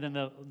sign it, and then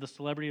the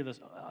celebrity or the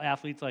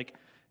athlete's like,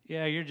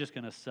 yeah, you're just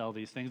going to sell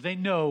these things. They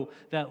know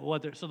that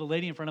so the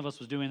lady in front of us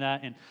was doing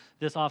that, and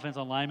this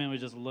offensive lineman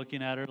was just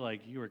looking at her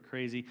like, you were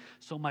crazy.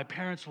 So my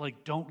parents were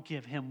like, don't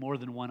give him more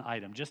than one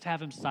item. Just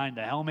have him sign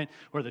the helmet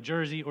or the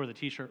jersey or the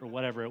T-shirt or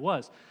whatever it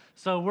was.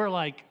 So we're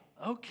like,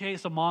 okay.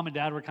 So mom and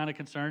dad were kind of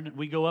concerned.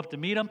 We go up to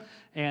meet him,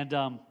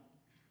 and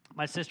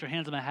my sister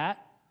hands him a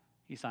hat.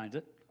 He signs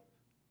it.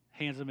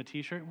 Hands him a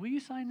T-shirt. Will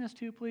you sign this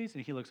too, please?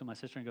 And he looks at my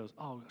sister and goes,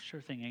 oh,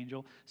 sure thing,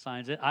 Angel.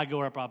 Signs it. I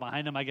go up right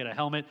behind him. I get a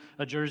helmet,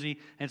 a jersey,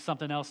 and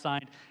something else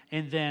signed.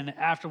 And then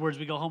afterwards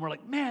we go home. We're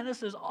like, man,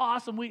 this is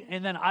awesome.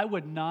 And then I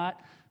wouldn't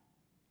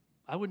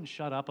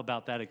shut up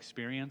about that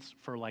experience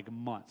for like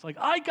months. Like,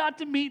 I got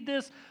to meet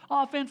this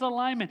offensive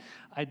lineman.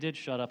 I did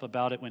shut up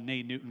about it when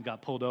Nate Newton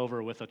got pulled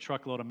over with a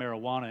truckload of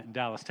marijuana in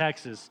Dallas,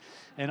 Texas.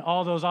 And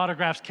all those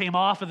autographs came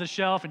off of the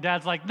shelf, and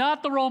Dad's like,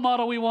 not the role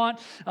model we want.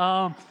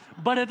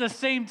 But at the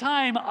same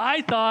time,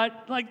 I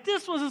thought, like,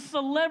 this was a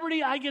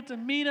celebrity. I get to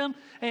meet him.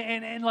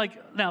 And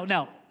like,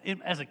 now,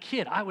 as a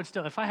kid, I would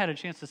still, if I had a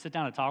chance to sit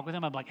down and talk with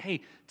him, I'd be like,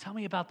 hey, tell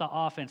me about the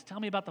offense. Tell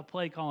me about the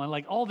play calling,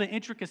 like all the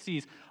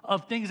intricacies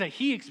of things that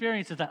he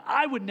experiences that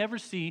I would never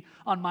see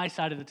on my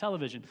side of the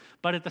television.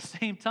 But at the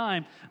same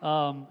time,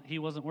 he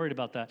wasn't worried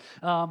about that.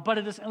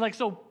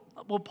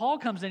 Well, Paul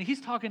comes in,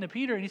 he's talking to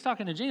Peter, and he's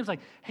talking to James,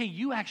 like, hey,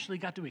 you actually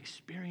got to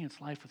experience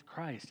life with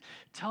Christ.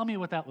 Tell me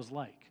what that was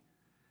like.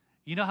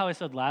 You know how I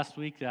said last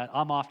week that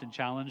I'm often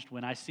challenged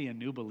when I see a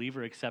new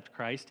believer accept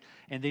Christ,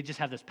 and they just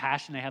have this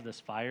passion, they have this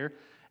fire.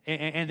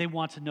 and they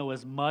want to know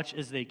as much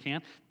as they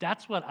can.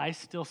 That's what I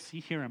still see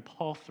here in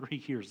Paul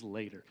 3 years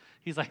later.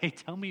 He's like, hey,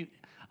 tell me,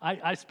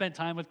 I spent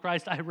time with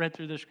Christ. I read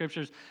through the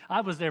scriptures.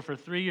 I was there for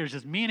 3 years,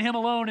 just me and him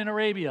alone in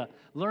Arabia,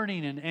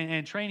 learning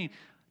and training.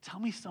 Tell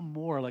me some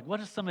more. Like, what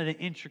are some of the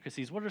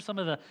intricacies? What are some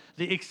of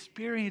the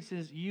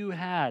experiences you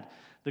had?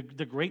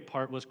 The great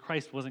part was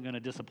Christ wasn't going to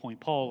disappoint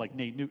Paul like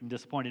Nate Newton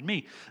disappointed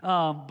me.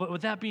 But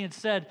with that being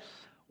said,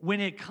 when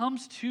it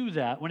comes to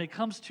that, when it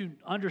comes to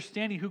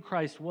understanding who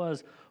Christ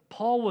was,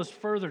 Paul was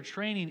further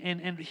training,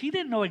 and he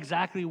didn't know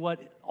exactly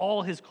what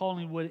all his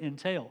calling would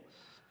entail.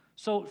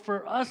 So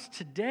for us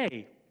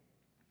today,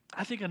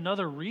 I think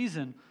another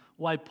reason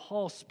why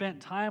Paul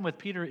spent time with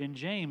Peter and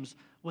James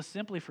was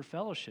simply for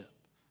fellowship.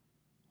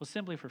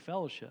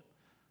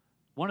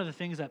 One of the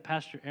things that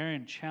Pastor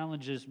Aaron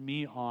challenges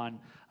me on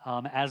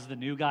as the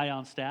new guy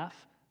on staff,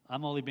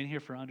 I've only been here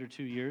for under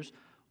 2 years,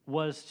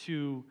 was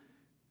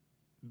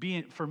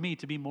for me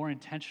to be more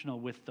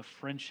intentional with the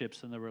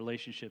friendships and the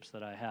relationships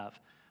that I have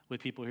with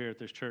people here at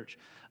this church.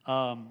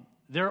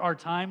 There are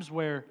times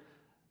where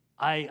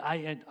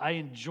I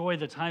enjoy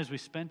the times we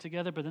spend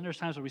together, but then there's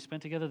times where we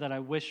spend together that I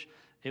wish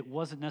it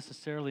wasn't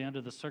necessarily under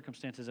the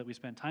circumstances that we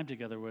spend time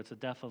together, where it's a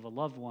death of a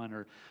loved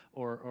one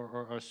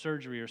or a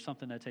surgery or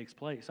something that takes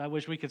place. I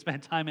wish we could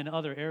spend time in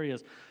other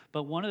areas.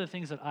 But one of the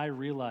things that I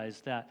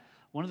realized, that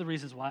one of the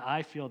reasons why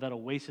I feel that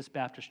Oasis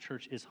Baptist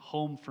Church is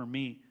home for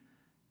me,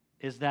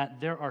 is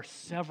that there are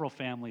several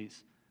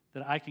families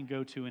that I can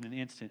go to in an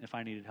instant if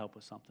I needed help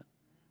with something.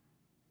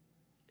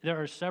 There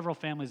are several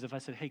families, if I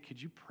said, hey,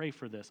 could you pray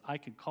for this? I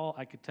could call,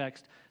 I could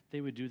text. They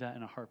would do that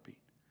in a heartbeat.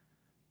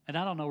 And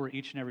I don't know where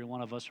each and every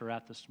one of us are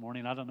at this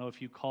morning. I don't know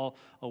if you call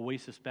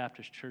Oasis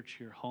Baptist Church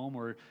your home,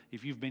 or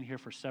if you've been here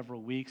for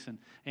several weeks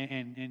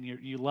and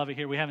you love it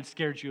here. We haven't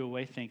scared you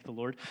away, thank the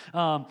Lord.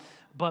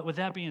 But with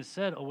that being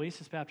said,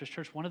 Oasis Baptist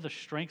Church, one of the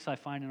strengths I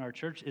find in our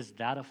church is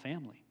that of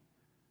family,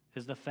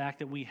 is the fact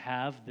that we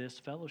have this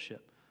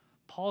fellowship.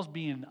 Paul's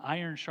being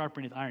iron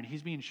sharpening iron.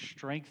 He's being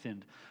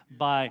strengthened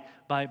by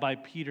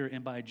Peter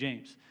and by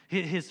James.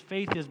 His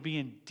faith is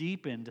being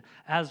deepened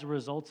as a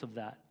result of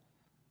that.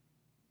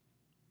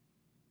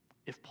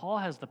 If Paul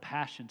has the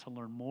passion to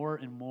learn more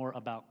and more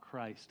about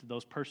Christ,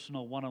 those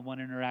personal one-on-one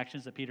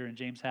interactions that Peter and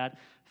James had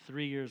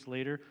 3 years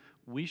later,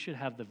 we should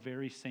have the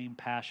very same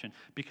passion.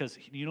 Because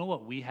you know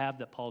what we have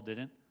that Paul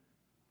didn't?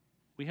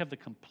 We have the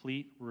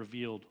complete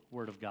revealed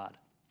Word of God,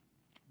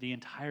 the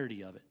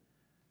entirety of it.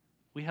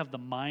 We have the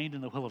mind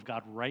and the will of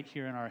God right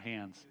here in our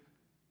hands.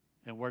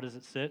 And where does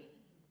it sit?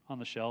 On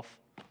the shelf,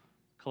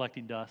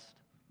 collecting dust.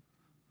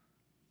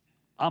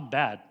 I'm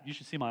bad. You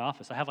should see my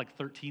office. I have like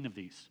 13 of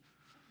these.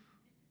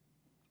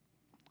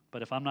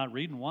 But if I'm not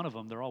reading one of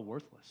them, they're all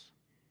worthless.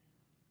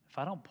 If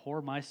I don't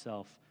pour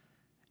myself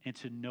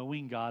into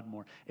knowing God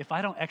more, if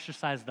I don't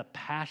exercise the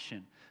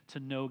passion to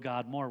know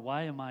God more,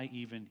 why am I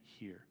even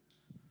here?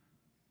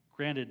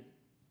 Granted,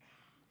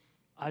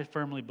 I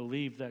firmly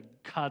believe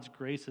that God's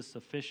grace is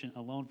sufficient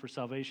alone for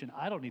salvation.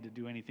 I don't need to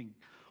do anything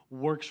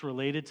works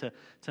related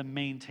to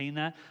maintain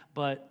that.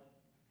 But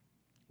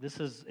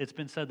it's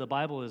been said the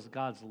Bible is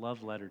God's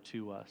love letter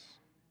to us.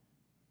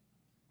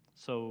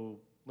 So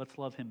let's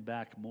love him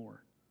back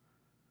more.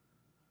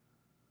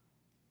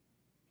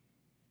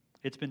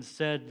 It's been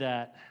said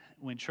that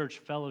when church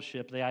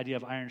fellowship, the idea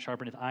of iron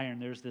sharpeneth iron,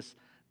 there's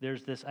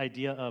this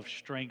idea of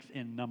strength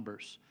in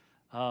numbers.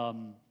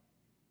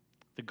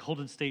 The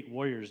Golden State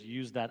Warriors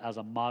used that as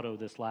a motto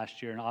this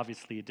last year, and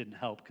obviously it didn't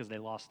help because they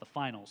lost the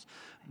finals.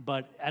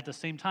 But at the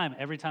same time,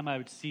 every time I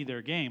would see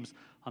their games,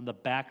 on the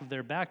back of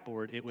their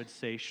backboard, it would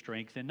say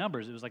strength in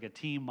numbers. It was like a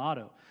team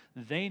motto.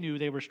 They knew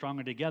they were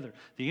stronger together.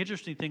 The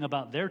interesting thing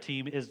about their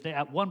team is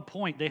at one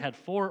point they had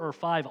 4 or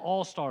 5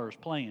 all-stars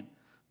playing.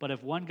 But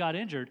if one got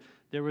injured,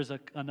 there was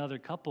another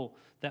couple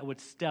that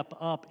would step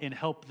up and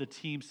help the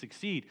team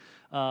succeed.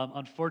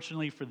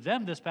 Unfortunately for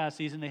them this past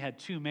season, they had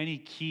too many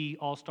key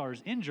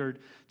all-stars injured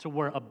to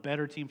where a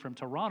better team from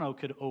Toronto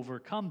could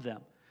overcome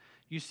them.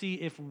 You see,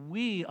 if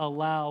we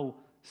allow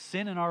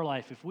sin in our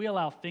life, if we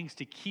allow things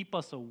to keep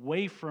us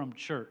away from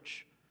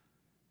church,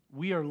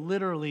 we are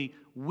literally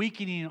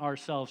weakening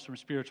ourselves from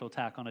spiritual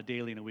attack on a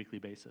daily and a weekly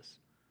basis.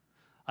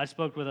 I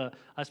spoke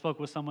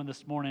with someone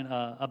this morning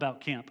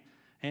about camp.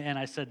 And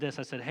I said this,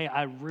 hey,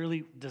 I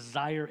really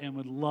desire and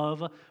would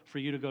love for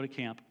you to go to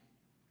camp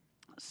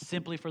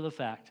simply for the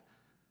fact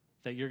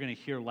that you're going to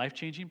hear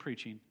life-changing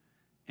preaching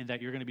and that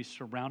you're going to be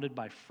surrounded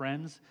by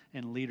friends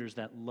and leaders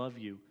that love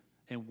you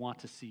and want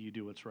to see you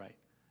do what's right.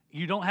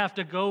 You don't have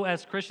to go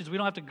as Christians. We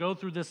don't have to go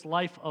through this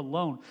life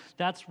alone.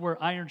 That's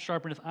where iron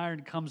sharpeneth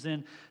iron comes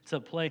in to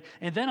play.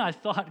 And then I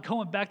thought,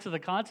 going back to the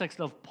context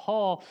of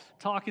Paul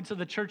talking to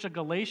the church of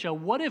Galatia,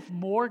 what if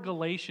more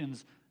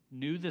Galatians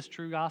knew this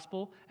true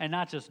gospel, and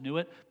not just knew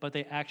it, but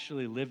they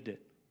actually lived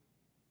it?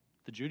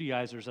 The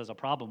Judaizers as a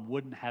problem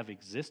wouldn't have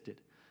existed.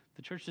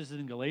 The churches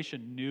in Galatia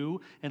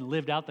knew and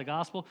lived out the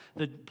gospel.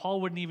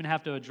 Paul wouldn't even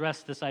have to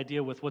address this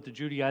idea with what the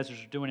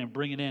Judaizers are doing and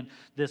bringing in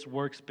this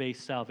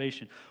works-based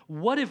salvation.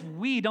 What if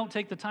we don't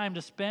take the time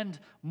to spend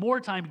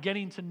more time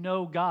getting to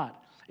know God?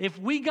 If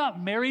we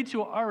got married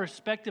to our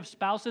respective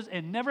spouses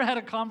and never had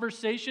a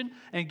conversation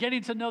and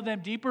getting to know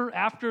them deeper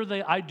after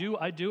the I do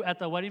at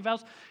the wedding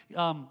vows,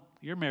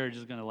 your marriage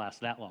is going to last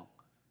that long.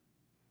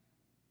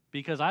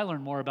 Because I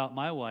learned more about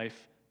my wife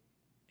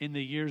in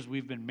the years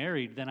we've been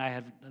married than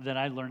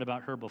I learned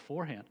about her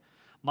beforehand.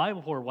 My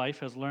poor wife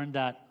has learned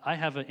that I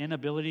have an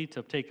inability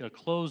to take a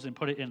clothes and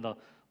put it in the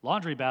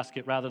laundry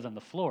basket rather than the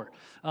floor.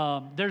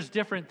 There's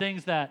different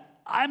things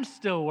that I'm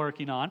still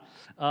working on.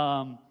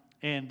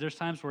 And there's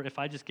times where if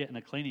I just get in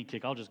a cleaning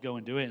kick, I'll just go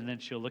and do it. And then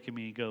she'll look at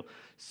me and go,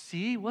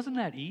 see, wasn't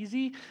that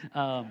easy?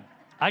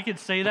 I can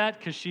say that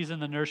because she's in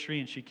the nursery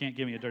and she can't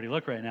give me a dirty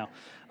look right now.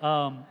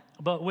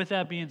 But with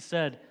that being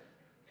said,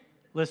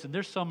 listen,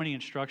 there's so many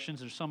instructions.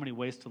 There's so many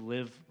ways to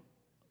live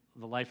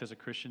the life as a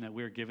Christian that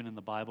we're given in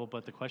the Bible.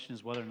 But the question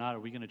is whether or not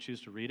are we going to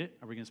choose to read it?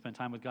 Are we going to spend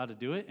time with God to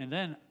do it? And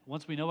then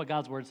once we know what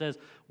God's word says,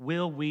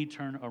 will we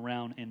turn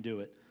around and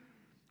do it?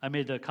 I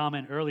made the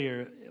comment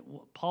earlier,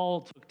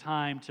 Paul took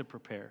time to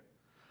prepare.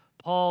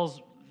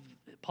 Paul's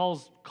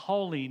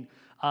calling,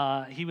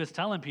 he was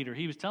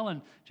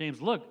telling James,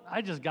 look,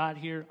 I just got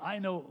here. I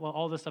know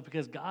all this stuff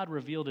because God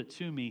revealed it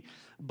to me.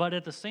 But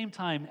at the same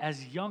time,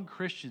 as young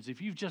Christians,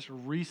 if you've just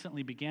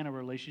recently began a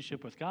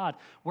relationship with God,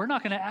 we're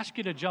not going to ask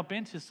you to jump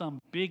into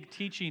some big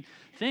teaching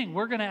thing.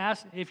 We're going to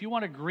ask if you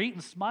want to greet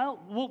and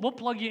smile, we'll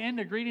plug you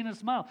into greeting and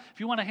smile.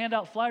 If you want to hand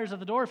out flyers at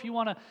the door, if you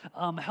want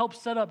to help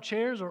set up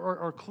chairs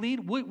or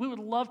clean, we would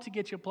love to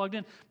get you plugged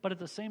in. But at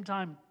the same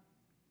time,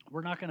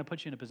 we're not going to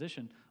put you in a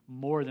position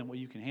more than what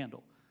you can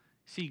handle.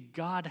 See,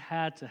 God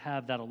had to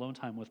have that alone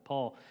time with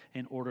Paul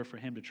in order for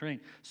him to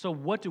train. So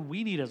what do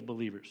we need as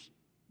believers?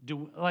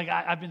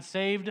 I've been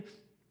saved.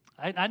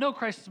 I know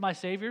Christ is my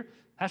Savior.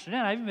 Pastor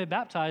Dan, I haven't been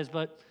baptized,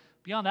 but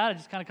beyond that, I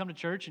just kind of come to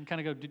church and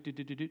kind of go,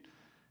 do.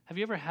 Have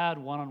you ever had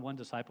one-on-one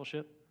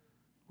discipleship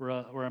where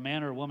a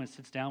man or a woman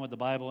sits down with the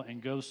Bible and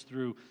goes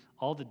through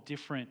all the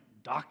different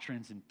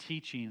doctrines and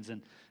teachings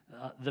and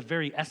the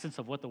very essence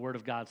of what the Word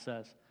of God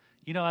says?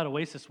 You know, at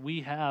Oasis,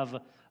 we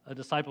have a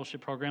discipleship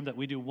program that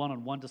we do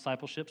one-on-one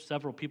discipleship.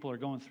 Several people are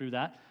going through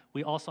that.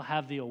 We also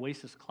have the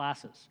Oasis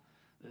classes,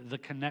 the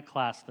Connect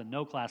class, the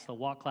Know class, the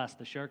Walk class,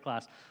 the Share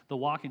class. The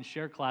Walk and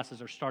Share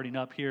classes are starting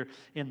up here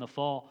in the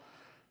fall.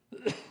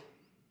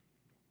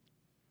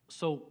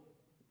 So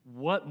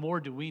what more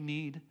do we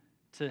need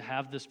to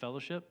have this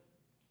fellowship?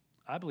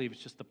 I believe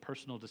it's just the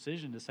personal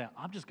decision to say,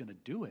 I'm just going to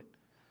do it.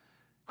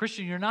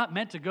 Christian, you're not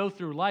meant to go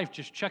through life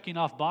just checking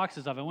off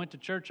boxes of I went to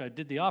church, I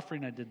did the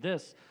offering, I did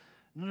this.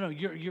 No,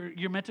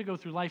 you're meant to go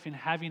through life in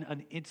having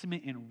an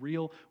intimate and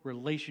real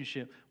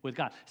relationship with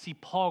God. See,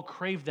 Paul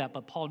craved that,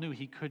 but Paul knew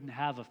he couldn't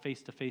have a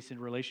face-to-face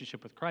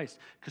relationship with Christ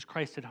because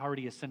Christ had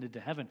already ascended to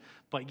heaven.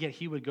 But yet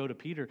he would go to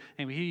Peter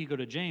and he would go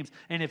to James.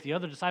 And if the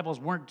other disciples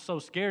weren't so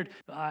scared,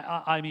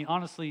 I mean,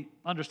 honestly,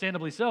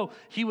 understandably so,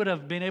 he would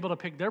have been able to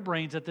pick their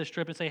brains at this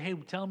trip and say, hey,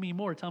 tell me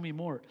more.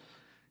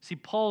 See,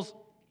 Paul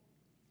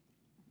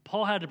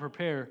had to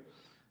prepare.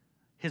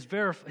 His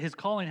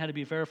calling had to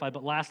be verified.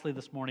 But lastly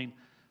this morning,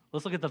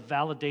 let's look at the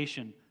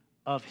validation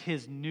of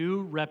his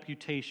new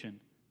reputation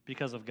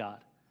because of God.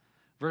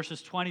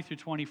 Verses 20 through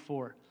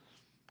 24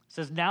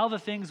 says, now the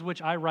things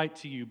which I write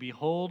to you,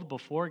 behold,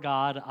 before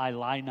God I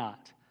lie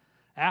not.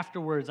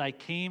 Afterwards I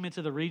came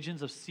into the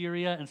regions of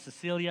Syria and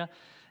Cilicia,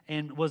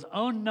 and was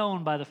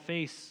unknown by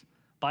face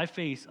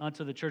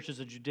unto the churches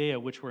of Judea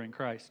which were in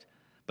Christ.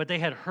 But they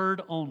had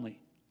heard only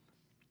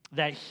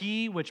that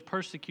he which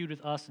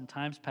persecuteth us in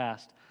times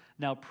past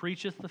now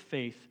preacheth the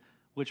faith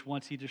which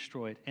once he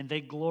destroyed, and they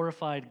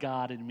glorified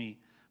God in me.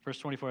 Verse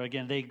 24,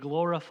 again, they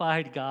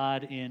glorified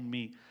God in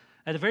me.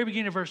 At the very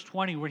beginning of verse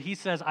 20, where he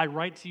says, I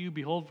write to you,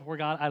 behold, before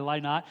God, I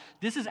lie not.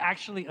 This is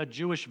actually a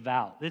Jewish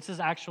vow. This is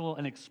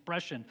an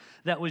expression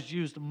that was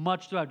used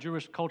much throughout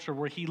Jewish culture,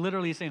 where he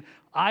literally is saying,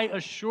 I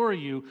assure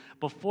you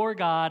before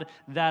God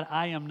that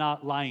I am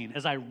not lying.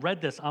 As I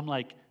read this, I'm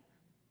like,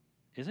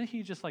 isn't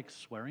he just like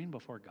swearing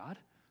before God?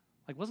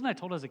 Like, wasn't I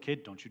told as a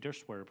kid, don't you dare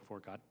swear before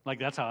God? Like,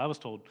 that's how I was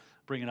told,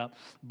 bring it up.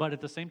 But at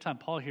the same time,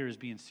 Paul here is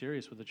being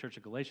serious with the church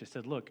of Galatia. He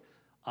said, look,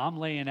 I'm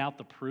laying out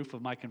the proof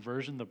of my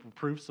conversion, the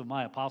proofs of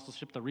my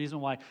apostleship, the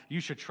reason why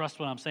you should trust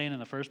what I'm saying in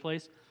the first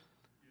place.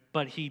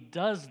 But he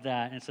does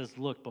that and says,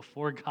 look,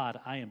 before God,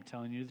 I am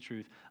telling you the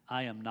truth.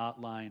 I am not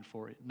lying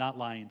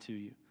to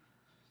you.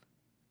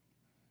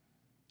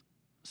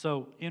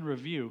 So, in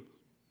review,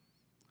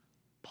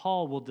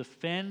 Paul will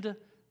defend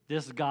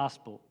this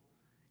gospel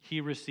he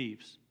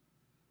receives.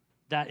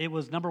 That it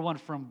was, number one,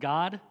 from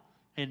God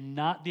and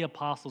not the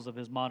apostles of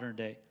his modern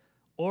day.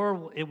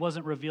 Or it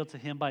wasn't revealed to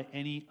him by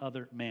any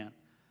other man.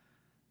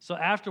 So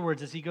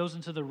afterwards, as he goes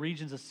into the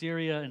regions of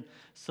Syria and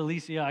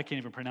Cilicia, I can't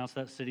even pronounce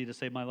that city to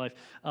save my life,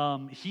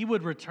 he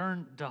would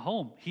return to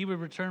home. He would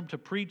return to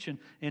preach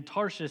in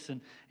Tarshish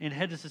and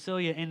head to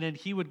Sicilia, and then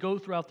he would go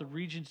throughout the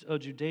regions of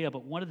Judea.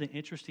 But one of the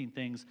interesting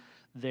things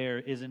there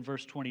is in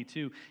verse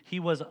 22, he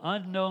was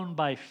unknown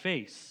by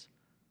face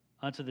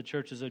unto the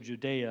churches of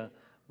Judea,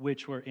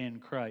 which were in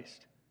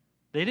Christ.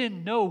 They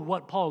didn't know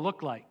what Paul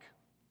looked like.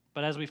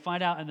 But as we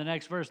find out in the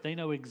next verse, they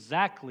know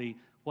exactly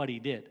what he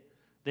did.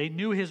 They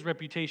knew his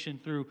reputation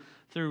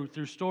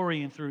through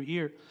story and through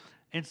ear.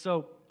 And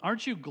so,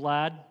 aren't you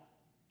glad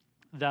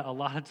that a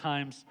lot of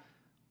times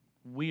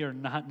we are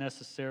not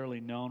necessarily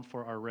known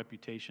for our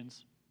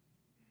reputations?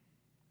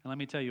 And let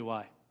me tell you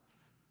why.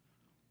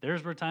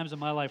 Were times in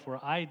my life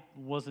where I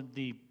wasn't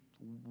the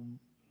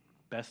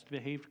best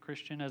behaved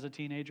Christian as a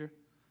teenager.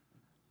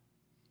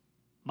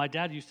 My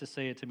dad used to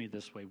say it to me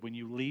this way: when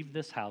you leave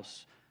this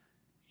house,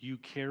 you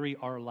carry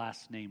our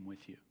last name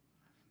with you.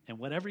 And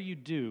whatever you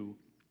do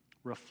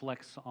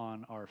reflects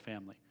on our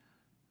family.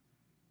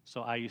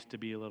 So I used to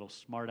be a little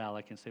smart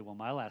aleck and say, well,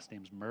 my last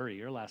name's Murray,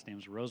 your last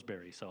name's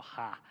Roseberry, so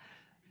ha.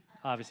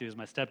 Obviously, it was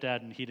my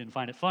stepdad, and he didn't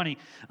find it funny.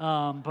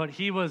 But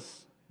he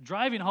was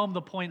driving home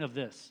the point of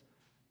this.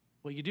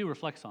 What you do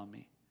reflects on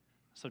me.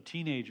 So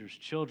teenagers,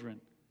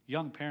 children,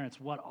 young parents,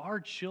 what our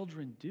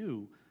children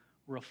do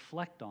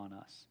reflect on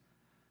us.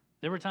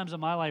 There were times in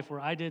my life where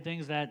I did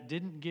things that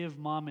didn't give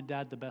mom and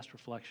dad the best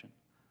reflection.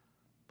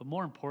 But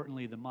more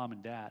importantly than mom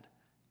and dad,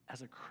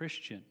 as a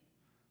Christian,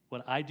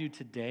 what I do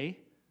today,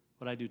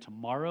 what I do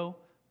tomorrow,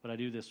 what I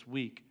do this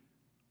week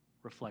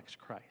reflects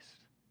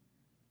Christ.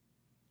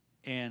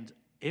 And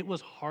it was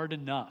hard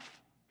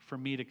enough for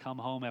me to come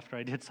home after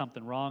I did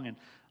something wrong and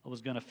I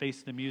was going to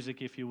face the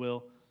music, if you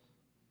will.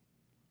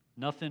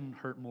 Nothing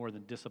hurt more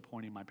than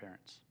disappointing my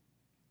parents.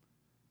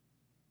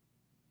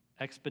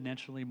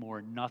 Exponentially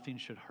more, nothing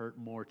should hurt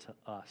more to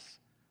us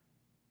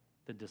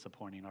than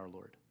disappointing our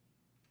Lord.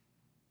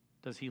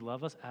 Does he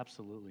love us?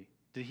 Absolutely.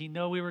 Did he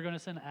know we were going to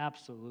sin?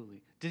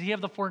 Absolutely. Did he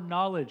have the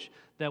foreknowledge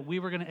that we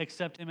were going to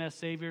accept him as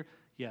Savior?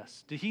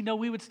 Yes. Did he know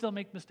we would still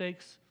make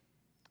mistakes?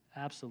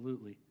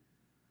 Absolutely.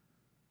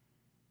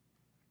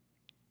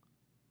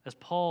 As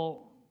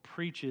Paul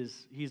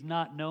preaches, he's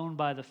not known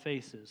by the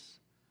faces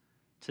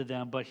to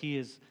them, but he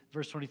is,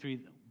 verse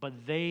 23, but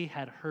they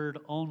had heard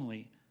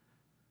only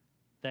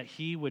that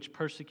he which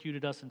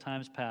persecuted us in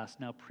times past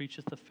now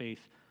preacheth the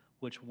faith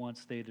which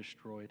once they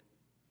destroyed.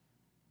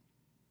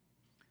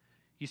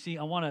 You see,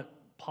 I want to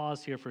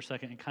pause here for a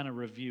second and kind of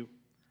review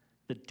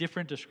the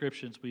different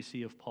descriptions we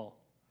see of Paul.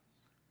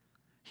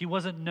 He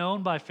wasn't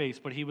known by face,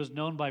 but he was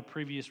known by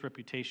previous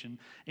reputation.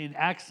 In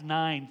Acts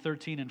 9,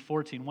 13, and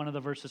 14, one of the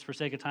verses, for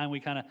sake of time, we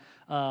kind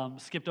of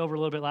skipped over a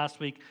little bit last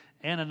week.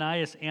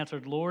 Ananias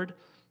answered, Lord,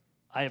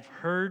 I have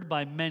heard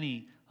by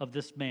many of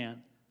this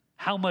man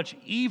how much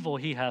evil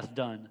he hath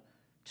done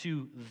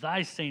to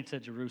thy saints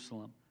at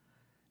Jerusalem.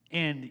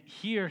 And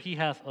here he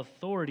hath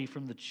authority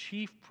from the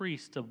chief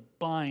priest to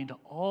bind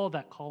all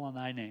that call on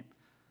thy name.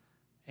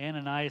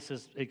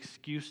 Ananias'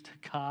 excuse to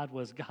God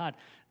was, God,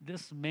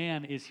 this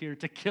man is here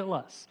to kill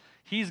us.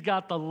 He's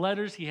got the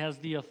letters. He has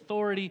the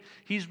authority.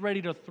 He's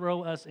ready to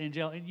throw us in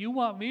jail. And you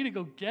want me to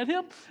go get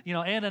him? You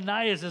know,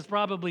 Ananias is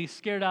probably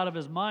scared out of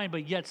his mind,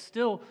 but yet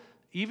still,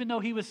 even though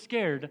he was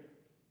scared,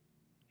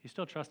 he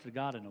still trusted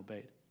God and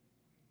obeyed.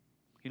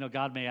 You know,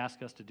 God may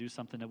ask us to do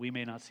something that we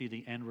may not see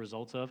the end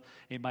results of.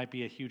 It might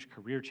be a huge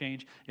career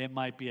change. It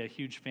might be a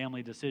huge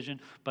family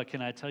decision. But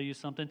can I tell you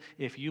something?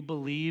 If you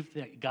believe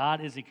that God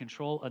is in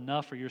control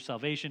enough for your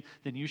salvation,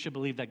 then you should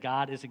believe that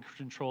God is in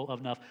control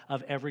enough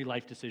of every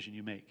life decision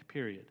you make,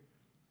 period.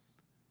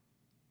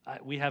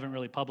 We haven't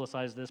really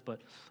publicized this,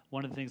 but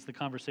one of the things, the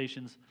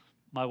conversations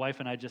my wife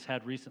and I just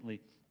had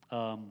recently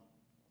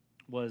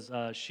was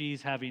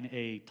she's having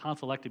a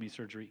tonsillectomy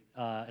surgery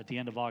at the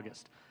end of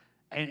August.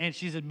 And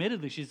she's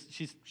admittedly,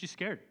 she's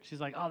scared.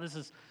 She's like, oh, this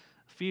is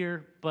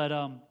fear. But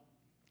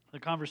the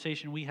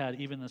conversation we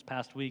had even this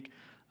past week,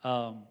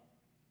 I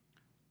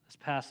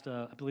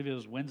believe it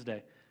was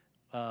Wednesday,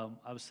 I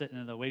was sitting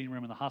in the waiting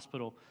room in the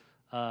hospital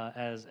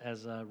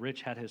as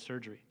Rich had his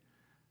surgery.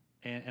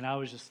 And I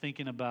was just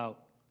thinking about,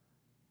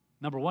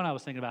 number one, I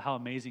was thinking about how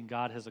amazing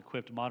God has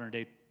equipped modern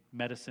day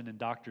medicine and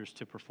doctors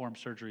to perform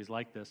surgeries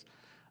like this.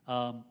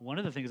 One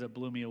of the things that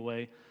blew me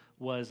away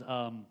was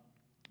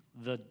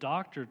the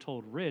doctor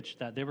told Rich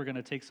that they were going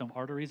to take some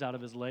arteries out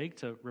of his leg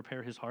to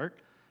repair his heart.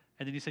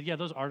 And then he said, yeah,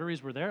 those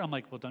arteries were there. I'm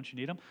like, well, don't you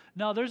need them?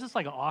 No, there's just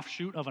like an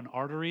offshoot of an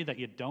artery that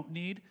you don't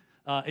need.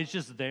 It's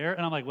just there.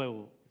 And I'm like, wait,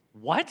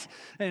 what?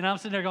 And I'm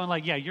sitting there going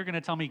like, yeah, you're going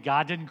to tell me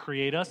God didn't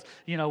create us?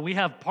 You know, we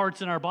have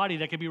parts in our body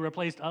that can be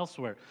replaced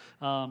elsewhere.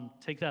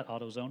 Take that,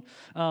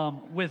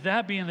 AutoZone. With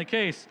that being the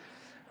case,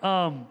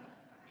 so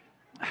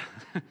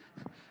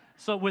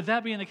with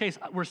that being the case,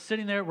 we're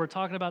sitting there, we're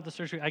talking about the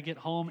surgery. I get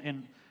home,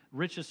 and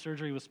Rich's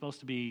surgery was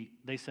supposed to be,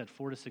 they said,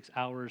 4 to 6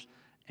 hours,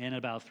 and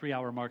about a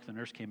 3-hour mark, the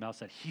nurse came out and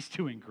said, he's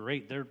doing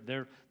great.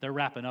 They're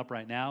wrapping up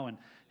right now, and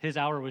his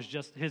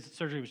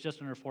surgery was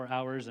just under 4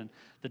 hours, and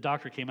the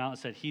doctor came out and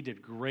said he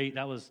did great.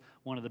 That was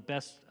one of the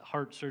best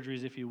heart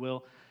surgeries, if you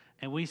will.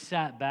 And we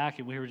sat back,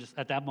 and we were just,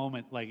 at that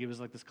moment, like, it was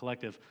like this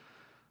collective,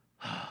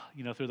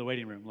 you know, through the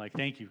waiting room, like,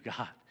 thank you,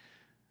 God.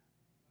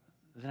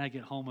 Then I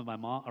get home with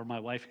my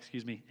wife,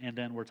 and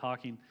then we're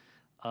talking.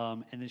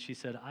 And then she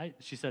said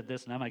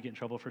this, and I might get in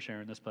trouble for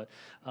sharing this, but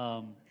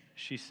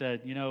she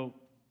said, you know,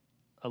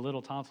 a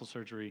little tonsil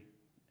surgery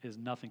is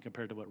nothing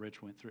compared to what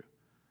Rich went through.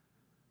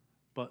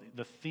 But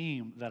the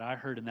theme that I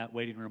heard in that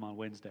waiting room on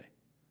Wednesday,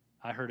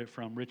 I heard it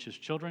from Rich's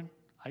children,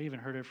 I even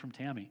heard it from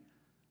Tammy,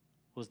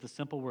 was the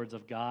simple words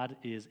of God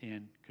is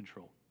in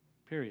control,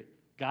 period.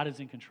 God is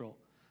in control.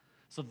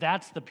 So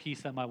that's the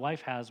peace that my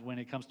wife has when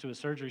it comes to a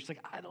surgery. She's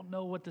like, I don't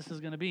know what this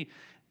is going to be.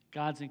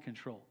 God's in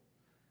control.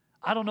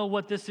 I don't know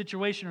what this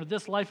situation or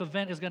this life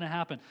event is going to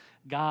happen.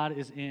 God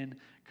is in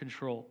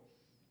control.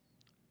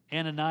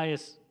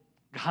 Ananias,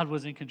 God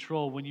was in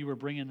control when you were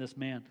bringing this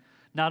man.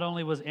 Not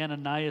only was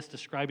Ananias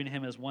describing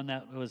him as one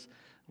that was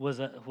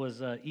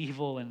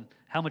evil and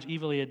how much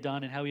evil he had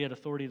done and how he had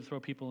authority to throw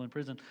people in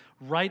prison.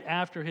 Right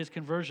after his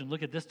conversion,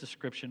 look at this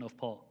description of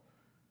Paul.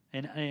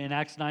 In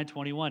Acts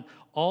 9:21,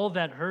 all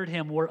that heard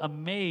him were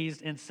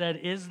amazed and said,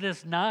 is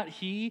this not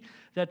he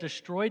that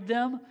destroyed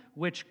them,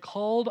 which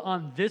called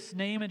on this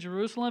name in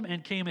Jerusalem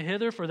and came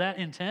hither for that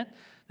intent,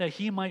 that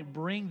he might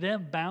bring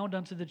them bound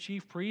unto the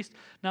chief priest?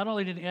 Not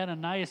only did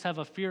Ananias have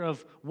a fear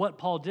of what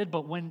Paul did,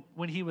 but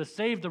when he was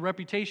saved, the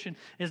reputation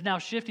is now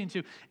shifting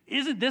to,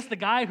 isn't this the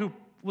guy who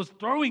was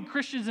throwing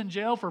Christians in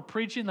jail for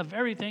preaching the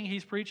very thing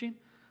he's preaching?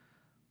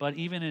 But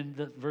even in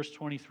the verse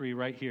 23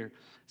 right here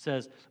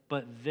says,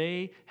 but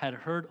they had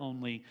heard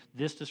only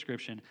this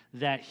description,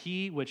 that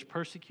he which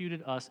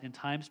persecuted us in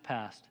times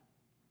past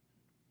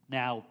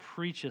now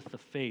preacheth the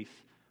faith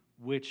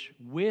which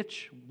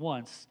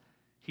once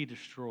he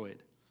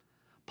destroyed.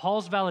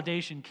 Paul's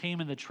validation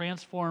came in the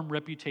transformed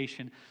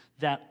reputation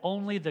that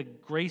only the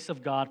grace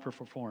of God could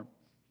perform.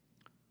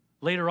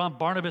 Later on,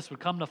 Barnabas would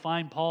come to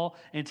find Paul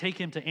and take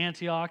him to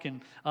Antioch,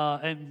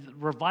 and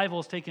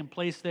revivals taking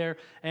place there.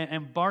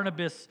 And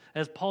Barnabas,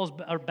 as Paul's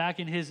back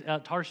in his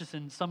Tarshish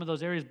and some of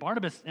those areas,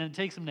 Barnabas and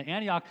takes him to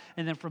Antioch.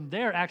 And then from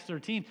there, Acts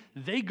 13,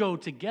 they go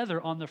together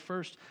on the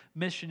first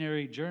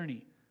missionary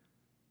journey.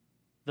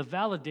 The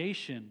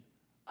validation,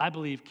 I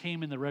believe,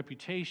 came in the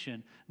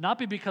reputation, not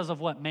because of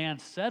what man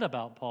said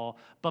about Paul,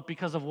 but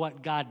because of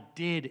what God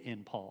did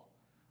in Paul,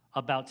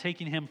 about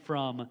taking him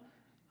from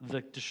the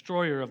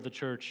destroyer of the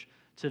church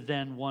to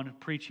then one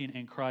preaching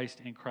in Christ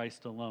and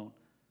Christ alone.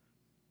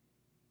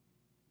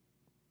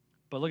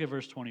 But look at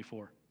verse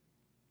 24,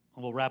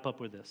 and we'll wrap up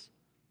with this.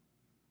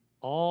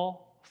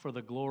 All for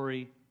the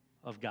glory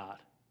of God.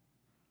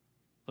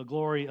 The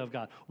glory of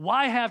God.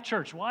 Why have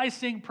church? Why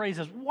sing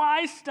praises?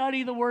 Why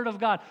study the Word of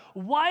God?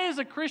 Why, as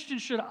a Christian,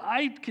 should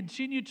I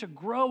continue to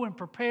grow and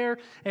prepare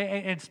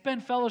and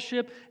spend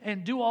fellowship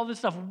and do all this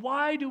stuff?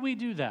 Why do we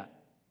do that?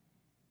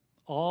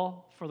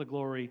 All for the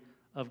glory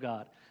of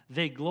God.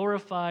 They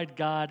glorified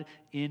God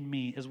in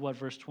me, is what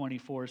verse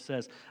 24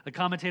 says. A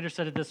commentator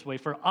said it this way: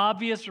 for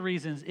obvious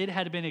reasons, it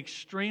had been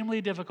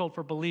extremely difficult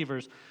for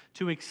believers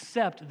to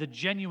accept the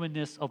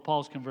genuineness of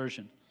Paul's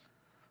conversion.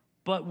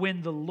 But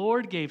when the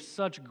Lord gave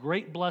such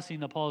great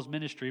blessing to Paul's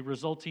ministry,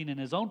 resulting in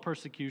his own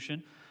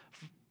persecution,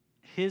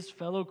 his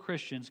fellow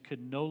Christians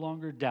could no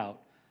longer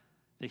doubt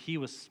that he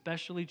was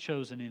specially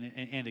chosen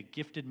and a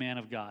gifted man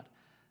of God.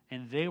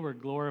 And they were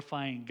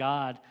glorifying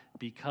God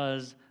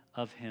because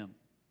of him.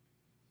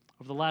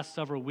 Over the last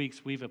several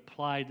weeks, we've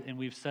applied and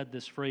we've said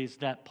this phrase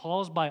that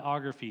Paul's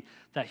biography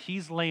that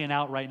he's laying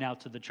out right now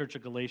to the church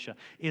of Galatia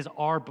is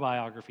our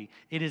biography.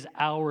 It is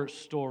our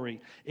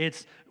story.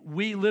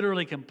 We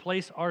literally can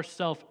place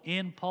ourselves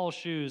in Paul's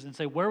shoes and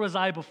say, where was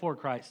I before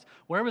Christ?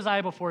 Where was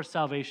I before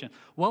salvation?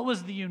 What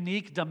was the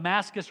unique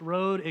Damascus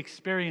Road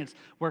experience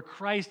where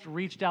Christ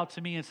reached out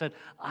to me and said,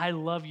 I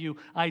love you,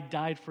 I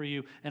died for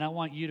you, and I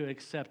want you to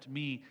accept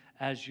me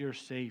as your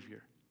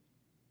Savior?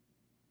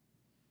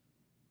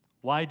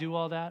 Why do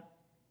all that?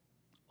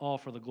 All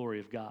for the glory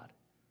of God.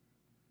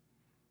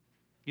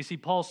 You see,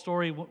 Paul's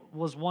story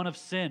was one of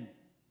sin.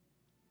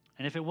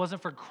 And if it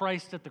wasn't for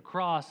Christ at the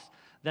cross,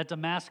 that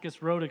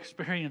Damascus Road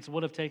experience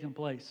would have taken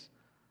place.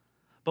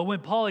 But when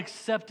Paul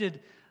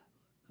accepted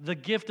the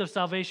gift of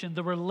salvation,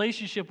 the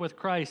relationship with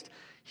Christ,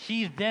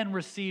 he then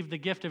received the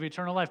gift of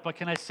eternal life. But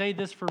can I say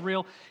this for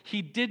real?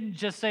 He didn't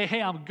just say,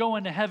 hey, I'm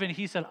going to heaven.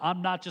 He said,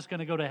 I'm not just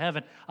going to go to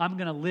heaven. I'm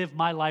going to live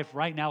my life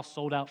right now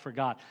sold out for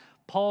God.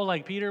 Paul,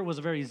 like Peter, was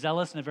a very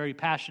zealous and a very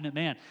passionate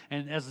man.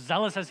 And as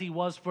zealous as he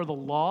was for the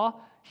law,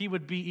 he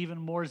would be even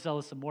more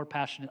zealous and more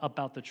passionate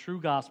about the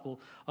true gospel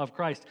of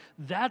Christ.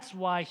 That's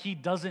why he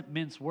doesn't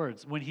mince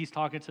words when he's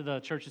talking to the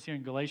churches here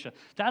in Galatia.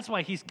 That's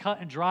why he's cut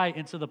and dry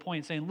and to the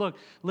point, saying, look,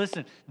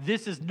 listen,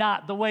 this is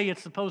not the way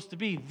it's supposed to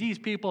be. These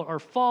people are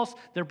false.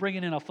 They're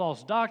bringing in a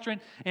false doctrine.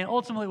 And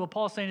ultimately what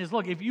Paul's saying is,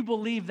 look, if you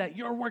believe that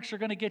your works are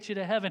going to get you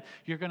to heaven,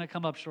 you're going to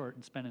come up short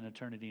and spend an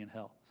eternity in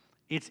hell.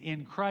 It's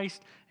in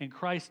Christ and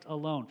Christ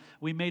alone.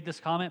 We made this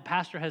comment.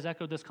 Pastor has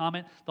echoed this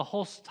comment. The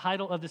whole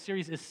title of the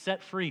series is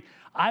Set Free.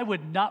 I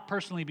would not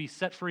personally be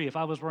set free if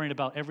I was worrying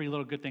about every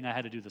little good thing I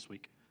had to do this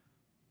week.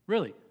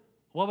 Really.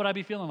 What would I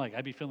be feeling like?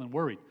 I'd be feeling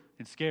worried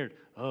and scared.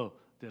 Oh,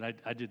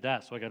 I did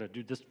that, so I got to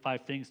do this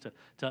 5 things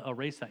to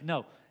erase that.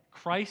 No,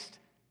 Christ's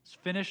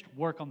finished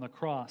work on the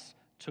cross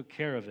took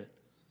care of it.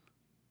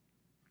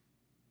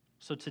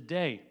 So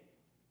today,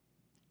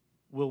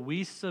 will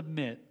we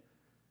submit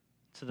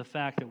to the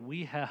fact that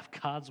we have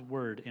God's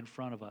word in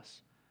front of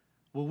us?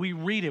 Will we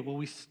read it? Will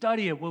we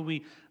study it? Will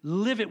we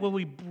live it? Will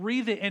we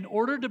breathe it in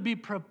order to be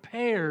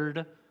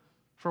prepared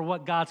for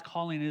what God's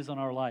calling is on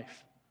our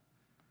life?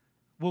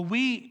 Will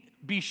we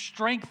be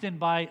strengthened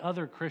by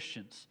other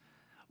Christians?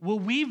 Will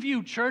we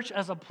view church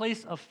as a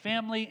place of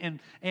family and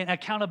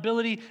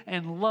accountability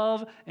and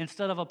love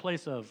instead of a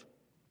place of,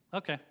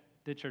 okay,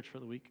 did church for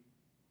the week?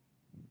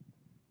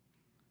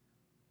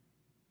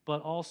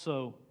 But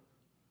also,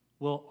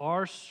 will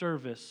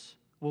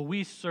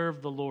we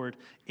serve the Lord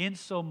in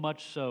so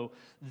much so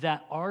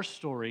that our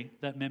story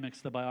that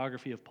mimics the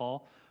biography of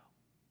Paul,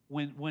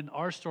 when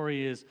our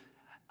story is,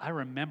 I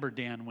remember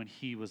Dan when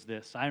he was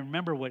this. I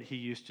remember what he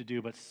used to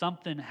do, but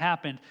something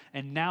happened,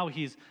 and now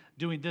he's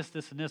doing this,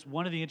 this, and this.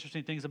 One of the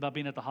interesting things about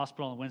being at the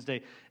hospital on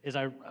Wednesday is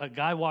a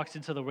guy walks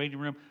into the waiting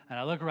room, and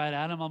I look right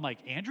at him. I'm like,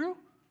 Andrew?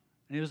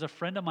 And he was a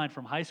friend of mine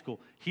from high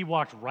school. He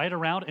walked right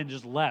around and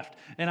just left.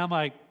 And I'm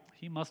like,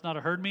 he must not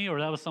have heard me, or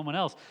that was someone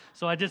else.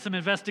 So I did some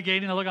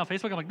investigating. I look on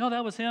Facebook. I'm like, no,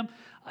 that was him.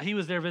 He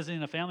was there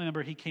visiting a family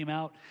member. He came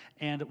out,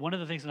 and one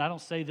of the things, and I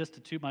don't say this to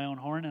toot my own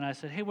horn, and I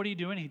said, hey, what are you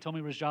doing? He told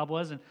me what his job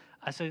was, and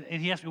I said,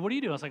 and he asked me, what do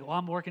you do? I was like, well,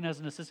 I'm working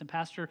as an assistant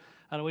pastor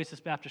at Oasis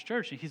Baptist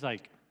Church. And he's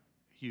like,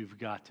 you've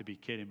got to be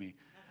kidding me.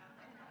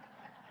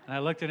 And I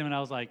looked at him, and I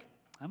was like,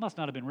 I must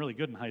not have been really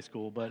good in high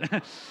school, but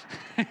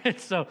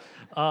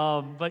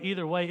but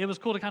either way, it was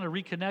cool to kind of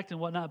reconnect and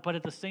whatnot. But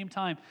at the same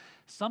time,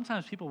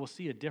 sometimes people will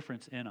see a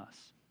difference in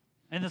us,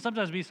 and then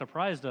sometimes be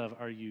surprised of,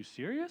 are you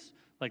serious?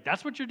 Like,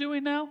 that's what you're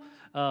doing now?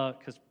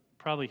 Because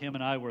probably him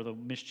and I were the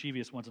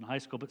mischievous ones in high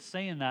school. But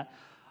saying that,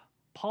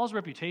 Paul's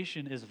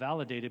reputation is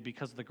validated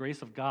because the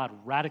grace of God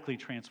radically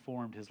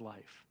transformed his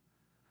life.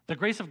 The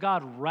grace of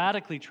God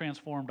radically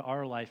transformed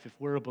our life if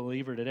we're a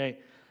believer today.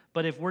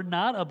 But if we're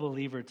not a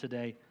believer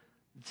today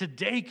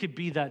could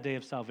be that day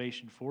of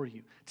salvation for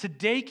you.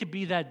 Today could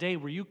be that day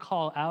where you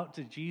call out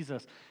to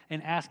Jesus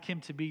and ask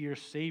him to be your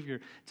Savior,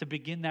 to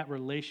begin that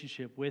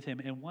relationship with him.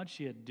 And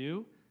once you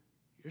do,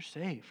 you're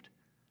saved.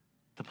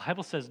 The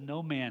Bible says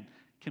no man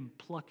can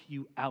pluck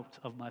you out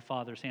of my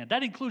Father's hand.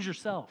 That includes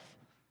yourself.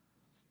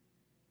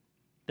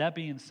 That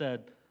being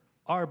said,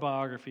 our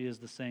biography is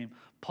the same.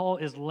 Paul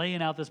is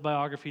laying out this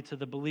biography to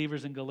the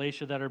believers in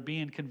Galatia that are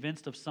being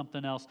convinced of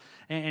something else.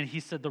 And he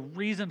said the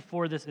reason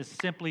for this is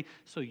simply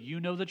so you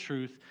know the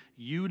truth,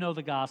 you know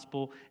the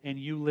gospel, and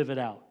you live it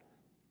out.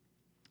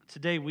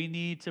 Today, we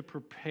need to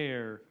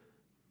prepare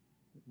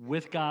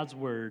with God's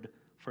word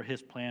for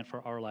his plan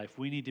for our life.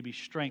 We need to be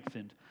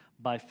strengthened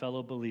by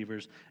fellow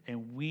believers,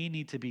 and we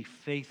need to be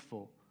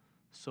faithful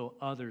so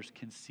others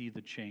can see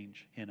the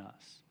change in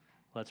us.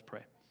 Let's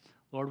pray.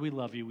 Lord, we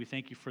love you. We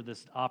thank you for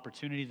this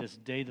opportunity, this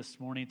day, this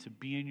morning to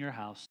be in your house.